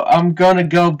 I'm gonna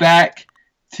go back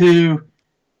to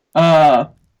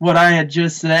what I had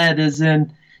just said. Is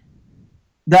in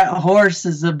that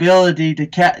horse's ability to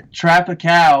trap a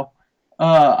cow.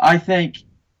 I think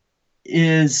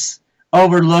is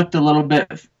overlooked a little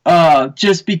bit,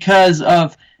 just because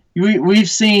of we've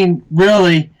seen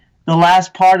really the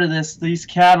last part of these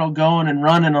cattle going and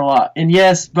running a lot. And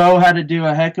yes, Bo had to do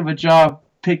a heck of a job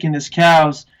picking his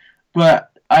cows, but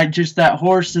that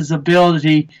horse's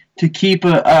ability to keep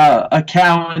a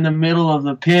cow in the middle of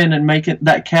the pen and make it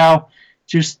that cow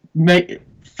just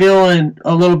feeling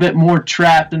a little bit more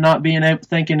trapped and not being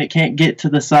thinking it can't get to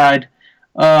the side.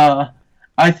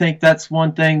 I think that's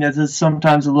one thing that is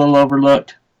sometimes a little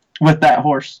overlooked with that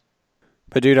horse.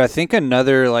 But dude, I think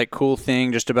another cool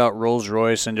thing just about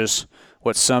Rolls-Royce and just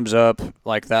what sums up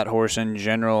that horse in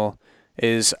general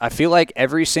is I feel like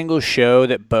every single show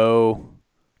that Bo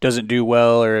doesn't do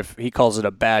well, or if he calls it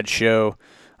a bad show,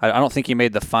 I don't think he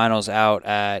made the finals out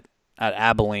at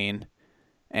Abilene,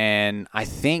 and I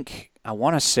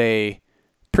want to say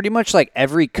pretty much like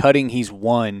every cutting he's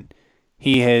won,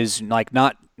 he has like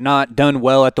not done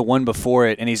well at the one before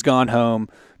it, and he's gone home,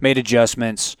 made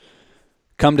adjustments,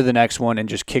 come to the next one, and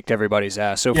just kicked everybody's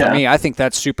ass. So for me, I think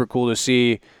that's super cool to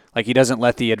see. Like, he doesn't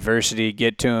let the adversity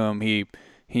get to him. He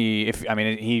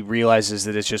realizes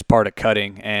that it's just part of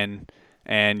cutting,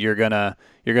 and you're gonna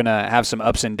have some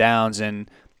ups and downs, and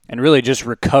really just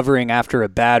recovering after a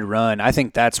bad run. I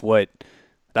think that's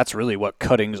really what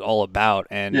cutting's all about,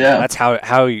 and that's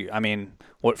how you, I mean,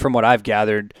 from what I've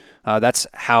gathered, that's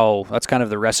kind of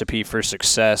the recipe for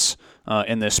success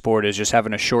in this sport, is just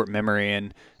having a short memory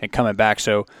and coming back.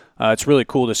 So it's really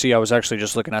cool to see. I was actually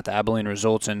just looking at the Abilene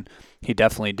results, and he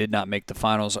definitely did not make the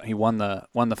finals. He won the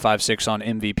 5-6 on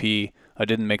MVP,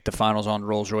 didn't make the finals on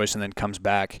Rolls Royce, and then comes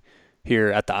back here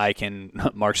at the Ike and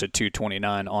marks a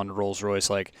 2:29 on Rolls Royce.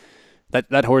 Like,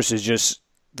 that horse is just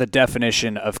the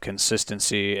definition of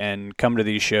consistency, and come to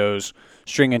these shows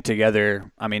stringing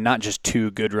together, I mean, not just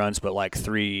 2 good runs, but like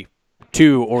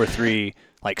 2 or 3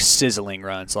 like sizzling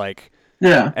runs, like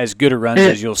as good a runs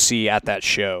as you'll see at that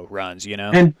show runs, you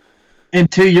know?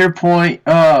 And to your point,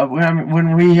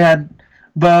 when we had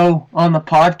Bo on the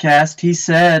podcast, he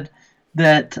said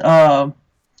that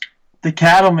the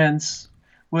Cattleman's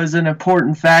was an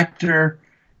important factor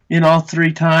in all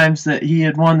 3 times that he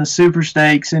had won the Super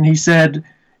Stakes, and he said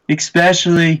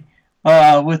especially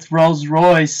with Rolls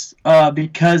Royce,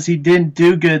 because he didn't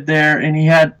do good there, and he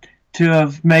had to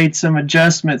have made some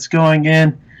adjustments going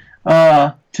in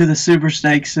to the Super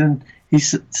Stakes. And he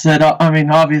said, I mean,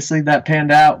 obviously that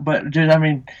panned out, but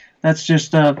that's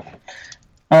just a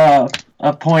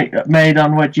point made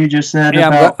on what you just said.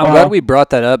 Yeah, I'm glad we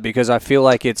brought that up, because I feel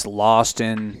like it's lost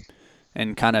in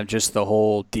kind of just the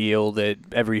whole deal that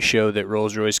every show that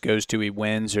Rolls Royce goes to, he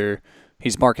wins, or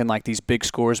he's marking like these big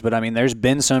scores. But I mean, there's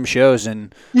been some shows,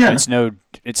 and it's no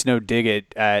dig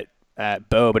at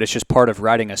Bo, but it's just part of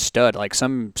riding a stud. Like,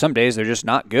 some days they're just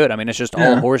not good. I mean, it's just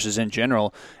all horses in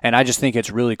general, and I just think it's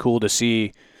really cool to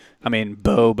see. I mean,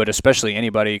 Bo, but especially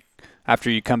anybody, after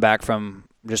you come back from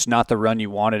just not the run you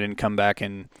wanted and come back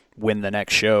and win the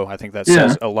next show. I think that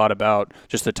says a lot about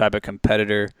just the type of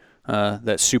competitor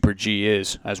that Super G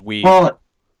is, as we know.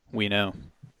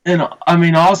 And I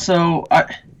mean, also,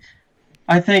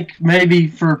 I think maybe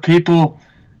for people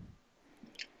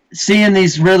seeing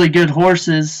these really good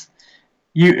horses,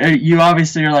 you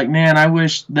obviously are like, man, I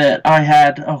wish that I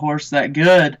had a horse that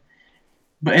good.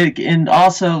 But and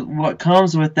also what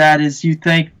comes with that is, you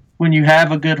think when you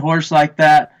have a good horse like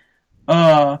that,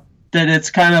 that it's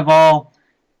kind of all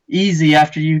easy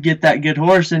after you get that good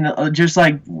horse. And just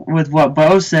like with what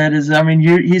Bo said, is, I mean,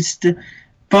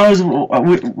 Bo's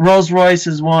Rolls Royce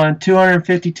has won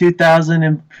 $252,000,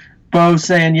 and Bo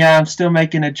saying, yeah, I'm still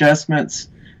making adjustments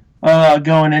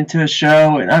going into a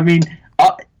show. And I mean,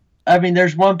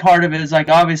 there's one part of it is like,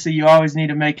 obviously you always need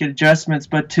to make adjustments,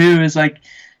 but 2 is like,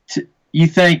 you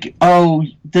think, oh,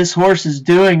 this horse is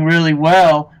doing really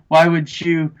well, why would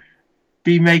you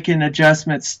be making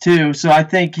adjustments too? So I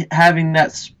think having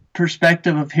that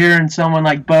perspective of hearing someone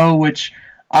like Bo, which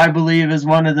I believe is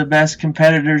one of the best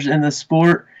competitors in the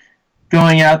sport,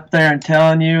 going out there and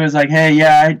telling you is like, hey,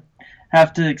 yeah, I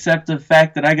have to accept the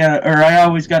fact that I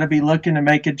always got to be looking to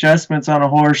make adjustments on a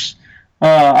horse,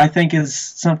 I think is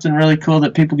something really cool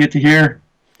that people get to hear.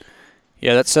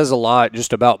 Yeah, that says a lot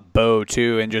just about Bo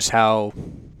too, and just how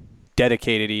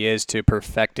dedicated he is to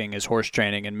perfecting his horse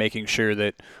training and making sure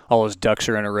that all his ducks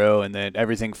are in a row and that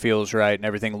everything feels right and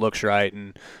everything looks right.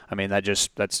 And I mean, that's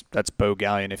Bo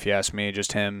Gallion, if you ask me.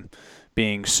 Just him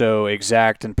being so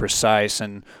exact and precise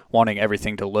and wanting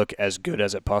everything to look as good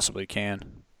as it possibly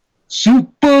can.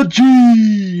 Super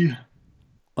G!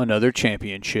 Another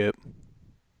championship.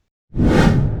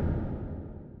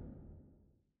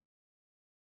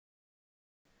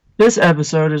 This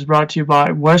episode is brought to you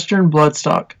by Western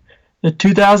Bloodstock. The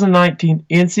 2019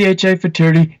 NCHA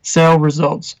Futurity sale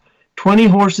results. 20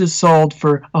 horses sold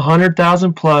for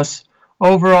 $100,000 plus.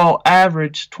 Overall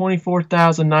average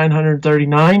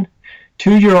 $24,939.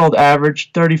 2-year-old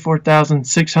average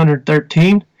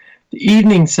 $34,613. The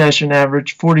evening session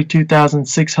average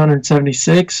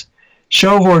 $42,676.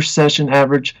 Show horse session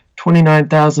average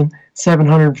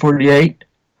 $29,748.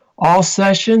 All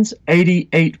sessions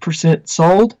 88%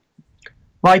 sold.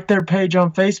 Like their page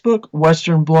on Facebook,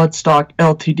 Western Bloodstock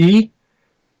Ltd.,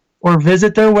 or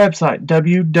visit their website,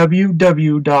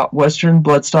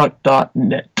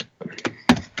 www.westernbloodstock.net.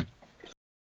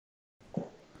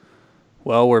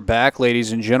 Well, we're back,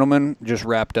 ladies and gentlemen. Just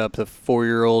wrapped up the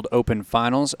 4-year-old Open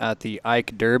Finals at the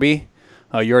Ike Derby.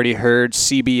 You already heard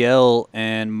CBL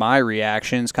and my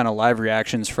reactions, kind of live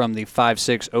reactions from the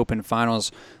 5-6 Open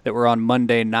Finals that were on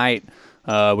Monday night.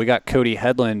 We got Cody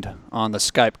Headland on the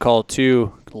Skype call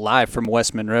too, live from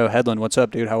West Monroe. Headland, what's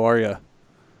up, dude? How are you?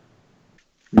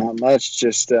 Not much,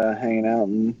 just hanging out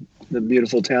in the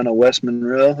beautiful town of West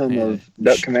Monroe, home of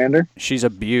Duck Commander. She's a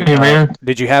beaut. Hey, man.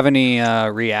 Did you have any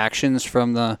reactions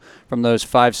from those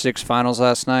 5-6 finals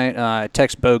last night? I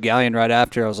text Bo Gallion right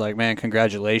after. I was like, man,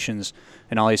 congratulations.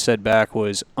 And all he said back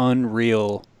was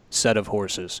unreal set of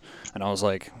horses. And I was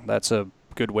like, that's a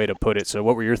good way to put it. So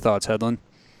what were your thoughts, Headland?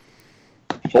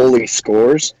 Holy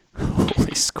scores.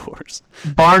 Holy scores.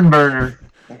 Barn burner.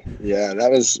 Yeah, that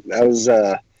was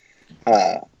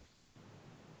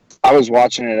I was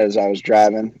watching it as I was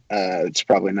driving. It's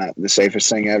probably not the safest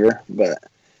thing ever, but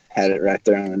had it right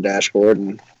there on the dashboard,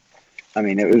 and I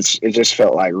mean, it just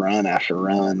felt like run after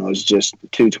run was just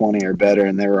 220 or better,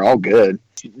 and they were all good.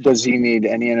 Does he need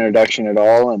any introduction at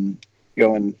all? And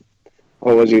going,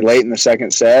 what was he, late in the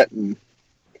second set and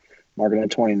marking a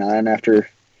 29 after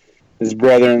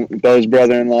Bo's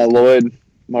brother-in-law Lloyd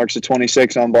marks a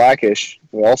 26 on Blackish,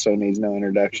 who also needs no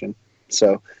introduction.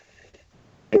 So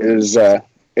it was I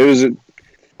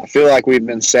feel like we've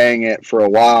been saying it for a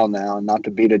while now, and not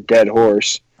to beat a dead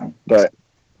horse, but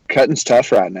cutting's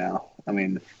tough right now. I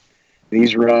mean,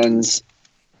 these runs,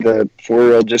 the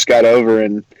 4-year-old just got over,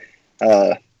 and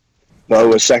Bo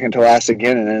was second to last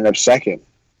again and ended up second.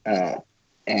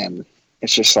 And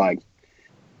it's just like,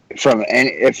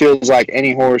 it feels like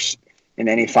any horse in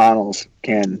any finals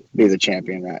can be the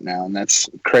champion right now, and that's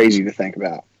crazy to think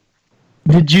about.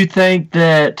 Did you think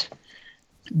that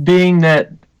being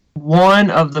that one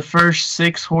of the first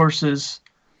 6 horses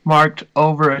marked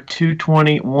over a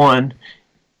 221,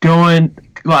 going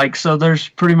like, so there's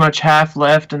pretty much half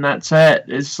left in that set,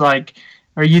 it's like,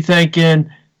 are you thinking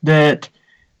that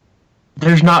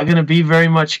there's not going to be very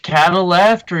much cattle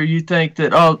left, or you think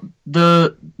that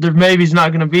there maybe's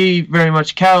not going to be very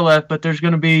much cattle left, but there's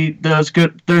going to be there's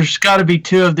got to be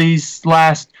 2 of these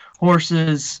last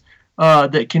horses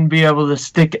that can be able to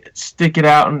stick it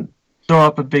out and throw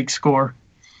up a big score?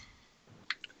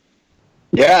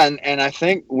 Yeah, and I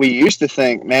think we used to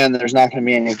think, man, there's not going to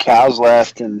be any cows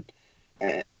left, and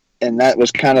that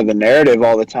was kind of the narrative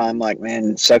all the time. Like,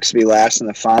 man, it sucks to be last in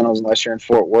the finals unless you're in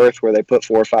Fort Worth, where they put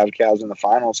 4 or 5 cows in the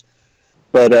finals.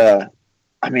 But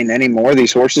I mean, anymore,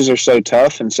 these horses are so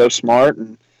tough and so smart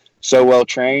and so well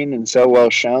trained and so well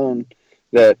shown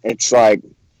that it's like,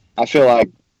 I feel like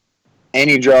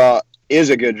any draw is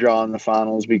a good draw in the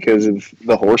finals because of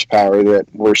the horsepower that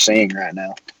we're seeing right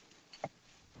now.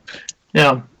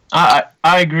 Yeah, I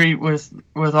agree with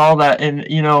all that, and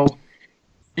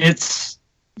it's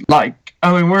like,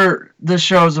 I mean, this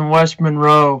show's in West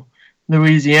Monroe,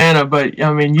 Louisiana, but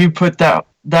I mean, you put that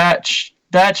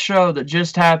show that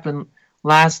just happened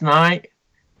last night,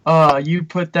 you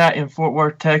put that in Fort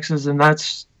Worth, Texas, and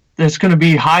it's going to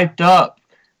be hyped up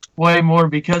way more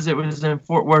because it was in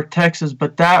Fort Worth, Texas.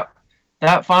 But that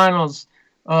finals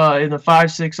in the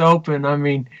 5-6 Open, I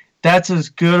mean, that's as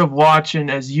good of watching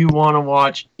as you want to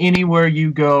watch anywhere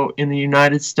you go in the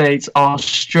United States,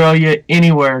 Australia,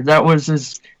 anywhere. That was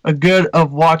as a good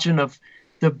of watching of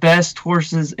the best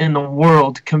horses in the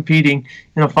world competing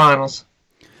in the finals.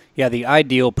 Yeah, the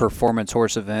ideal performance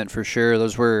horse event for sure.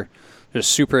 Those were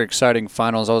just super exciting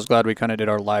finals. I was glad we kind of did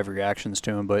our live reactions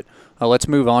to them. But let's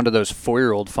move on to those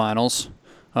 4-year-old finals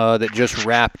that just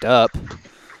wrapped up.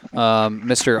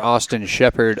 Mr. Austin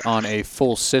Shepard on a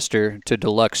full sister to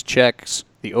Deluxe Checks,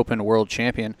 the Open World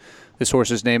Champion. This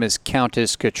horse's name is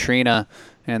Countess Katrina,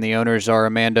 and the owners are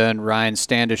Amanda and Ryan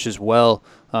Standish as well.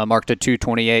 Marked a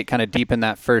 228, kind of deep in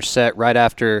that first set, right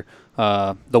after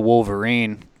the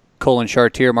Wolverine. Colin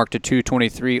Chartier marked a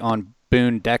 223 on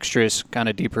Boone Dexterous, kind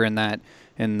of deeper in that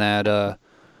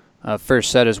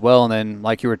first set as well. And then,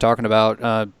 like you were talking about,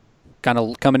 kind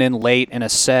of coming in late in a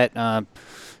set.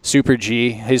 Super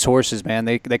G, his horses, man,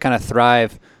 they kind of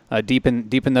thrive deep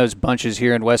in those bunches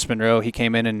here in West Monroe. He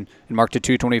came in and marked a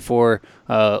 224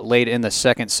 late in the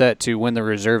second set to win the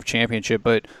reserve championship.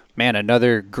 But man,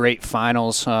 another great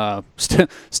finals.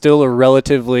 Still a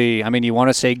relatively, I mean, you want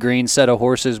to say green set of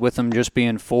horses with them just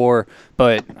being 4,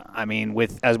 but I mean,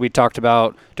 as we talked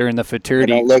about during the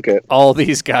futurity, all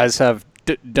these guys have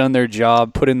done their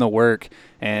job, put in the work,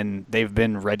 and they've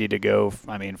been ready to go,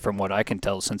 I mean, from what I can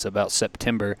tell, since about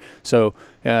September. So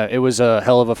it was a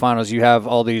hell of a finals. You have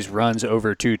all these runs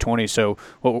over 220. So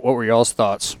what were y'all's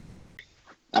thoughts?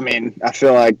 I mean, I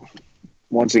feel like,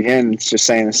 once again, it's just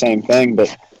saying the same thing,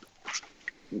 but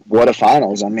what a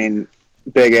finals. I mean,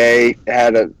 Big A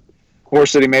had a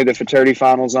horse that he made the fraternity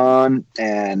finals on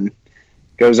and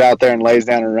goes out there and lays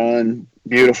down a run.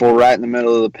 Beautiful, right in the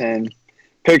middle of the pen.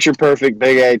 Picture perfect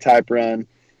Big A type run.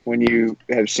 when you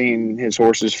have seen his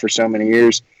horses for so many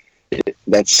years,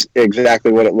 that's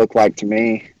exactly what it looked like to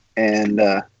me. And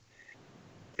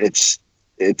it's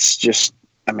just,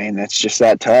 I mean, that's just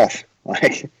that tough.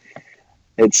 Like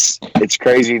it's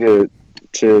crazy to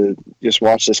just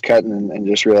watch this cutting and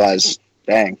just realize,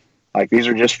 dang, like these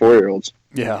are just 4-year-olds.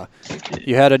 Yeah.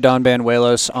 You had a Don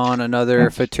Banuelos on another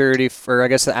futurity for, I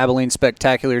guess, the Abilene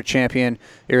Spectacular champion,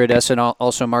 Iridescent,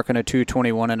 also marking a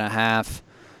 2:21.5.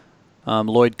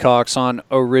 Lloyd Cox on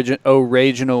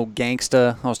Original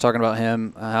Gangsta. I was talking about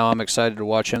him, how I'm excited to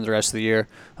watch him the rest of the year.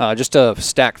 Just a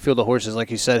stacked field of horses,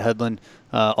 like you said, Headland.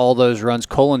 All those runs.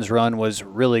 Colin's run was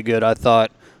really good, I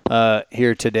thought,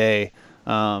 here today.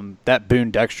 That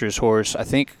Boone Dexter's horse, I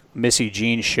think Missy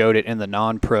Jean showed it in the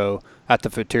non-pro at the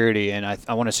futurity, and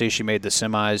I want to say she made the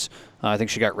semis. I think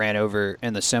she got ran over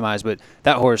in the semis, but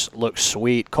that horse looks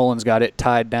sweet. Colin's got it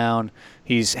tied down.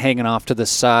 He's hanging off to the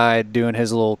side, doing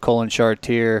his little Colin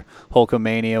Chartier,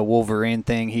 Hulkamania, Wolverine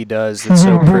thing he does that's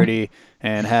so pretty,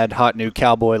 and had Hot New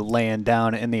Cowboy laying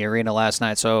down in the arena last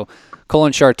night. So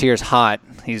Colin Chartier's hot.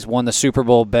 He's won the Super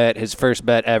Bowl bet, his first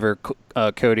bet ever,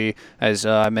 Cody, as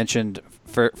I mentioned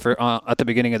for at the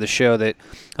beginning of the show. That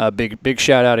big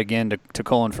shout out again to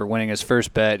Colin for winning his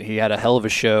first bet. He had a hell of a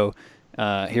show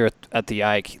here at the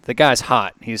Ike. The guy's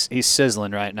hot. He's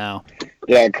sizzling right now.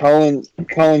 Yeah, Colin's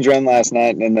run last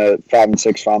night in the 5 and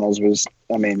 6 finals was,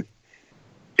 I mean,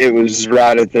 it was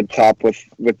right at the top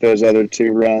with those other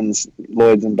two runs,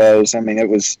 Lloyd's and Bo's. I mean, it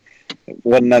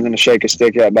wasn't nothing to shake a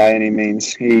stick at by any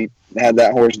means. He had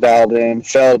that horse dialed in,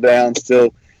 fell down,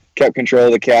 still kept control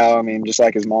of the cow. I mean, just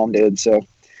like his mom did. So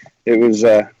it was,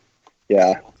 yeah.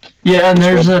 Yeah, and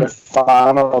there's the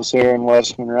finals here in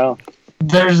West Monroe.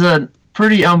 There's a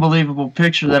pretty unbelievable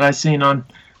picture that I seen on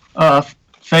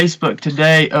Facebook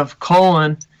today of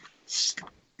Colin's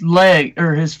leg,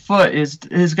 or his foot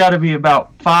has got to be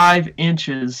about 5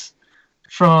 inches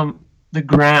from the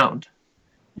ground.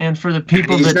 And for the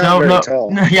people that don't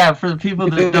know, yeah, for the people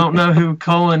that don't know who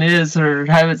Colin is or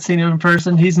haven't seen him in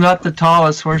person, he's not the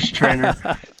tallest horse trainer.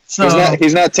 So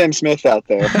he's not Tim Smith out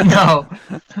there. No.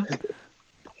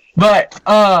 But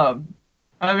I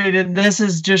mean, and this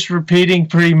is just repeating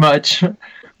pretty much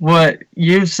what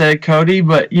you've said, Cody.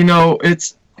 But you know,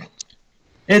 it's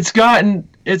gotten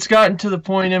to the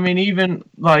point. I mean, even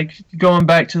like going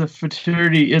back to the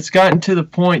futurity, it's gotten to the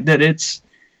point that it's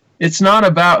not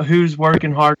about who's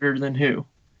working harder than who,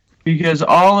 because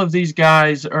all of these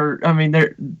guys are. I mean,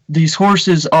 these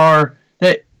horses are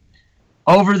that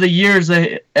over the years,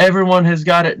 everyone has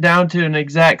got it down to an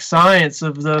exact science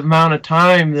of the amount of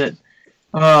time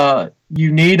that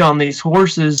you need on these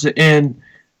horses. And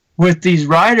with these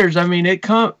riders, I mean, it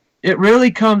really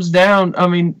comes down. I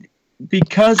mean,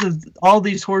 because of all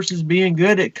these horses being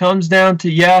good, it comes down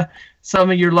to some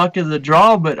of your luck of the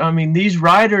draw. But I mean, these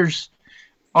riders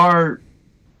are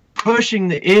pushing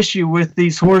the issue with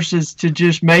these horses to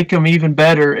just make them even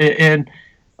better. And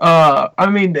I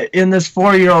mean, in this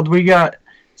 4-year-old, we got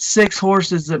 6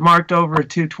 horses that marked over a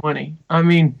 220. I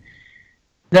mean,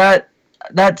 that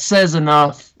says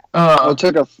enough. It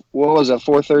took what was it,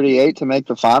 438 to make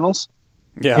the finals?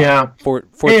 Yeah.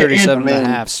 437 and a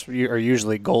halfs are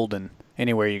usually golden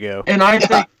anywhere you go. And I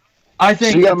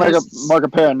think so you got to mark a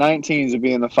pair of 19s to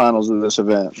be in the finals of this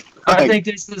event. I think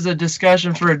this is a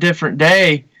discussion for a different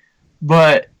day,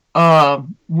 but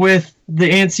with the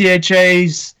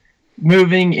NCHAs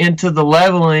moving into the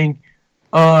leveling,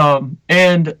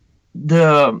 and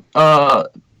the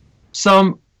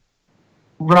some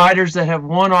riders that have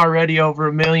won already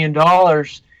over $1 million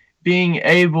being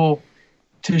able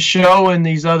to show in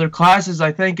these other classes,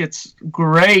 I think it's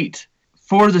great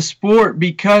for the sport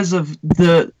because of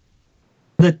the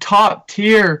top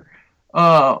tier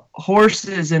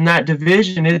horses in that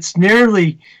division. It's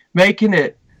nearly making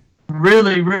it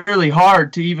really, really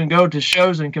hard to even go to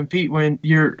shows and compete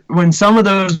when some of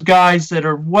those guys that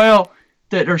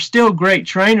are still great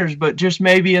trainers, but just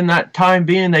maybe in that time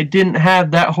being they didn't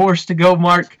have that horse to go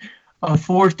mark a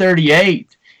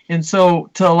 438. And so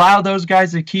to allow those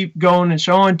guys to keep going and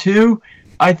showing too,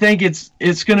 I think it's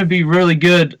going to be really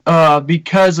good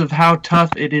because of how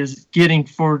tough it is getting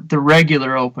for the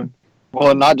regular Open.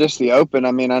 Well, not just the Open.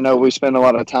 I mean, I know we spend a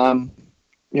lot of time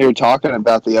here talking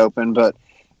about the Open, but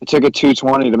it took a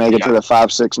 220 to make it to the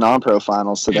 5-6 non-pro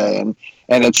finals today, and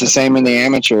it's the same in the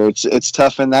amateur. It's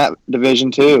tough in that division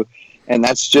too, and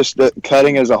that's just the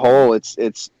cutting as a whole.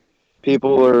 It's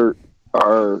people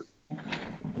are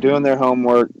doing their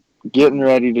homework, getting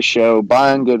ready to show,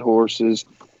 buying good horses,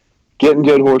 getting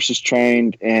good horses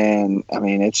trained, and I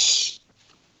mean it's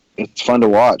it's fun to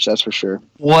watch. That's for sure.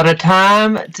 What a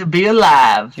time to be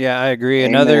alive. Yeah, I agree.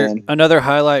 Amen. Another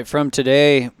highlight from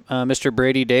today, Mr.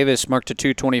 Brady Davis marked a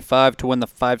 225 to win the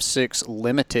 5-6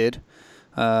 Limited.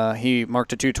 He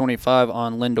marked a 225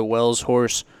 on Linda Wells'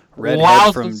 horse,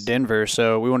 Redhead from Denver.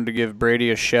 So we wanted to give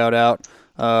Brady a shout out.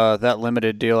 That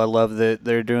Limited deal, I love that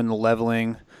they're doing the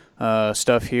leveling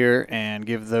stuff here and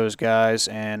give those guys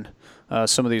and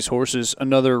some of these horses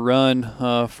another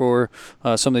run for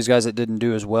some of these guys that didn't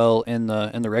do as well in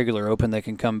the regular Open. They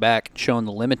can come back, show in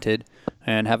the Limited,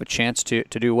 and have a chance to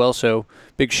do well. So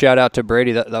big shout out to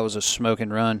Brady. That was a smoking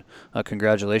run.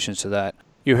 Congratulations to that.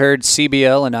 You heard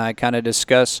CBL and I kind of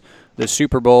discuss the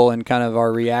Super Bowl and kind of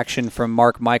our reaction from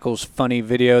Mark Michael's funny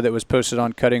video that was posted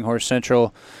on Cutting Horse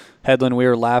Central. Headland, we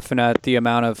were laughing at the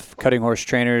amount of cutting horse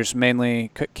trainers,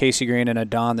 mainly Casey Green and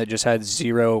Adon, that just had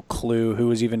zero clue who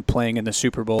was even playing in the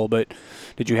Super Bowl. But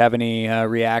did you have any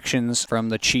reactions from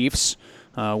the Chiefs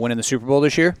winning the Super Bowl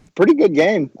this year? Pretty good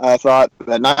game. I thought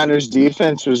the Niners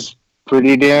defense was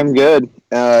pretty damn good.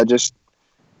 Just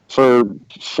for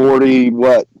 40,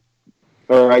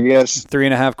 or I guess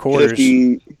 3.5 quarters.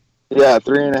 50,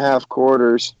 3.5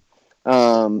 quarters.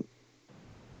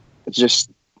 It's just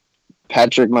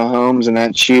Patrick Mahomes and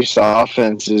that Chiefs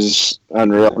offense is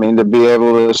unreal. I mean, to be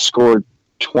able to score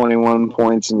 21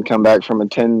 points and come back from a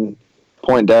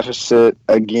 10-point deficit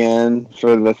again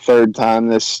for the third time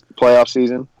this playoff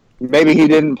season. Maybe he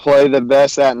didn't play the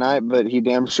best that night, but he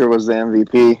damn sure was the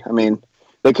MVP. I mean,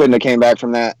 they couldn't have came back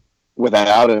from that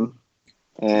without him.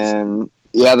 And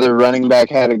yeah, the running back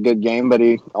had a good game, but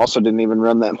he also didn't even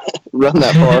run that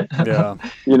far. Yeah.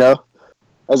 You know,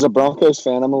 as a Broncos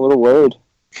fan, I'm a little worried.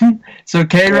 So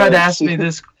K-Rod asked me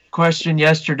this question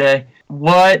yesterday.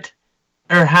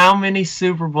 How many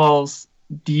Super Bowls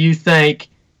do you think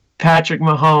Patrick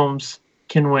Mahomes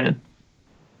can win?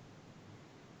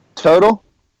 Total?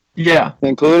 Yeah.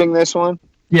 Including this one?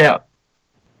 Yeah.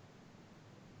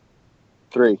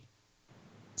 3.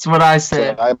 That's what I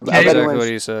said. So I bet Exactly he wins, what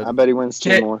he said. I bet he wins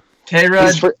 2 more.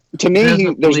 K-Rod, To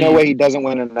me, there's no believe. way he doesn't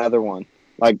win another one.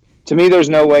 Like, to me, there's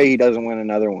no way he doesn't win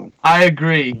another one. I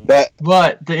agree. But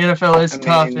the NFL is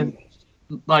tough, and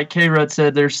like K-Rod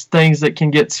said, there's things that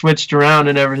can get switched around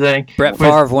and everything. Brett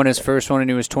Favre won his first one and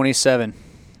he was 27.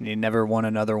 And he never won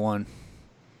another one.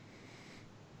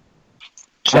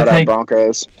 Shout out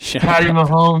Broncos. Patty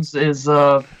Mahomes is,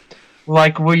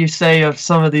 like what you say of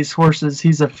some of these horses,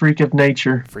 he's a freak of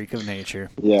nature. Freak of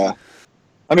nature. Yeah.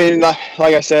 I mean, like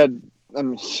I said,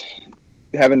 I'm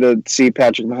having to see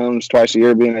Patrick Mahomes twice a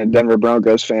year being a Denver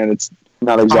Broncos fan. It's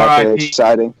not exactly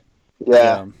exciting.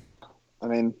 Yeah. I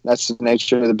mean, that's the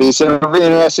nature of the beast. It'll be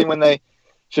interesting when they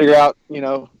figure out,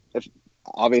 if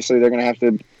obviously they're going to have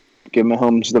to give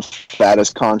Mahomes the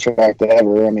fattest contract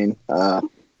ever. I mean, I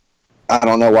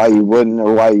don't know why you wouldn't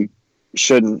or why you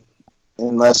shouldn't,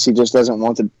 unless he just doesn't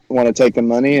want to take the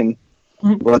money and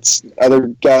lets other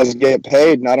guys get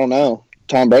paid. And I don't know.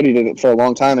 Tom Brady did it for a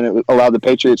long time, and it allowed the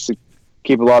Patriots to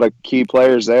keep a lot of key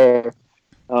players there,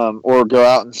 or go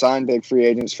out and sign big free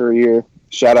agents for a year.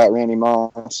 Shout out Randy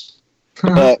Moss.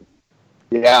 But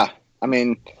yeah, I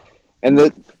mean, and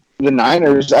the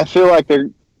Niners, I feel like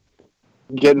they're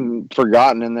getting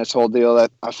forgotten in this whole deal.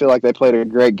 That I feel like they played a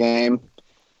great game.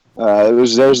 It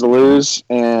was theirs to lose,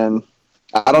 and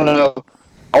I don't know.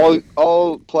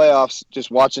 All playoffs,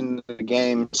 just watching the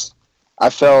games, I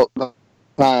felt the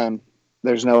time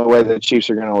there's no way the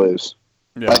Chiefs are going to lose.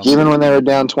 Yeah. Like, even when they were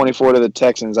down 24 to the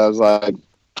Texans, I was like,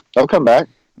 they'll come back.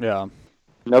 Yeah.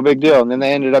 No big deal. And then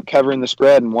they ended up covering the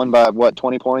spread and won by,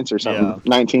 20 points or something? Yeah.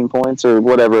 19 points or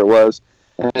whatever it was.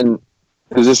 And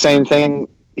it was the same thing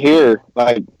here.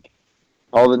 Like,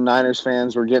 all the Niners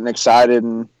fans were getting excited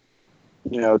and,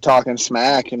 talking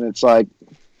smack. And it's like,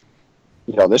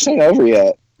 this ain't over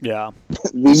yet. Yeah.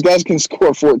 These guys can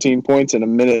score 14 points in a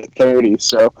minute 30.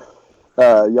 So,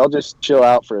 y'all just chill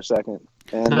out for a second.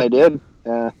 And they did.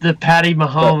 The Patty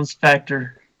Mahomes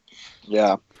factor.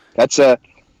 Yeah. That's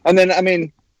and then, I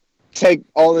mean, take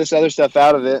all this other stuff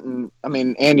out of it. And, I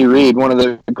mean, Andy Reid, one of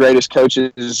the greatest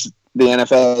coaches the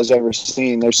NFL has ever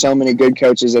seen. There's so many good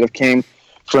coaches that have came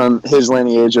from his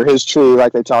lineage or his tree,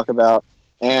 like they talk about.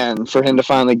 And for him to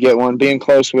finally get one, being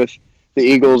close with the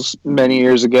Eagles many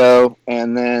years ago,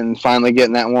 and then finally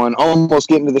getting that one, almost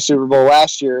getting to the Super Bowl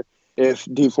last year if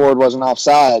Dee Ford wasn't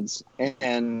offsides.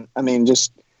 And I mean,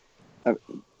 just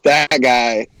that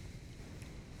guy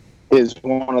is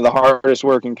one of the hardest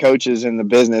working coaches in the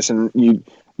business. And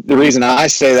the reason I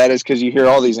say that is because you hear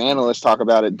all these analysts talk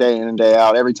about it day in and day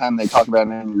out. Every time they talk about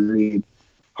Andy Reid,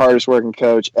 hardest working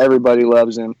coach, everybody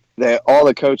loves him. All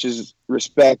the coaches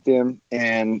respect him,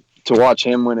 and to watch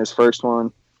him win his first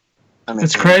one,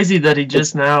 It's crazy that he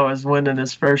just now is winning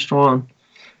his first one.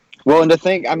 Well, and to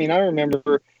think, I mean, I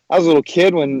remember I was a little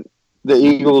kid when the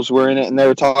Eagles were in it, and they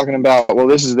were talking about, well,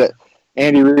 this is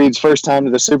Andy Reid's first time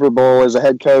to the Super Bowl as a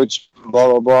head coach, blah,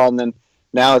 blah, blah. And then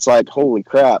now it's like, holy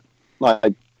crap,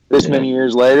 like this many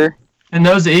years later. And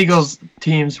those Eagles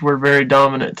teams were very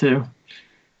dominant, too.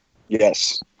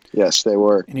 Yes, they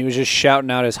were. And he was just shouting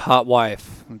out his hot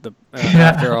wife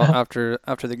after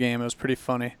the game. It was pretty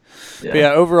funny. Yeah. But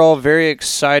yeah, overall, very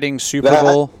exciting Super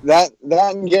Bowl. That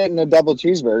and getting a double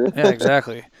cheeseburger. Yeah,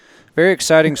 exactly. Very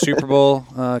exciting Super Bowl.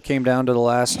 Came down to the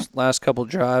last couple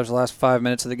drives, last 5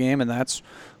 minutes of the game, and that's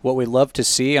what we love to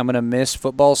see. I'm going to miss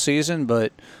football season,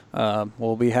 but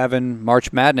we'll be having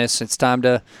March Madness. It's time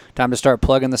to start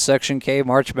plugging the Section K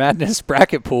March Madness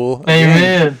bracket pool.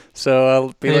 Amen. So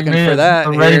I'll be looking for that.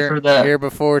 I'm ready for that. Here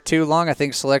before too long. I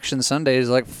think Selection Sunday is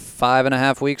like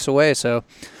 5.5 weeks away, so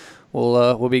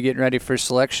we'll be getting ready for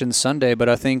Selection Sunday. But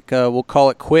I think we'll call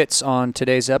it quits on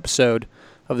today's episode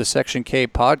of the Section K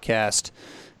podcast.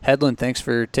 Headland, thanks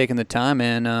for taking the time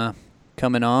and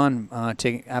coming on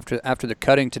after the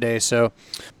cutting today. So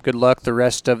good luck the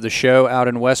rest of the show out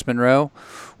in West Monroe.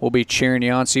 We'll be cheering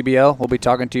you on, CBL. We'll be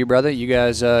talking to you, brother. You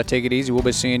guys take it easy. We'll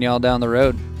be seeing y'all down the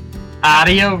road.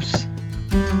 Adios.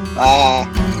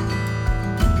 Bye.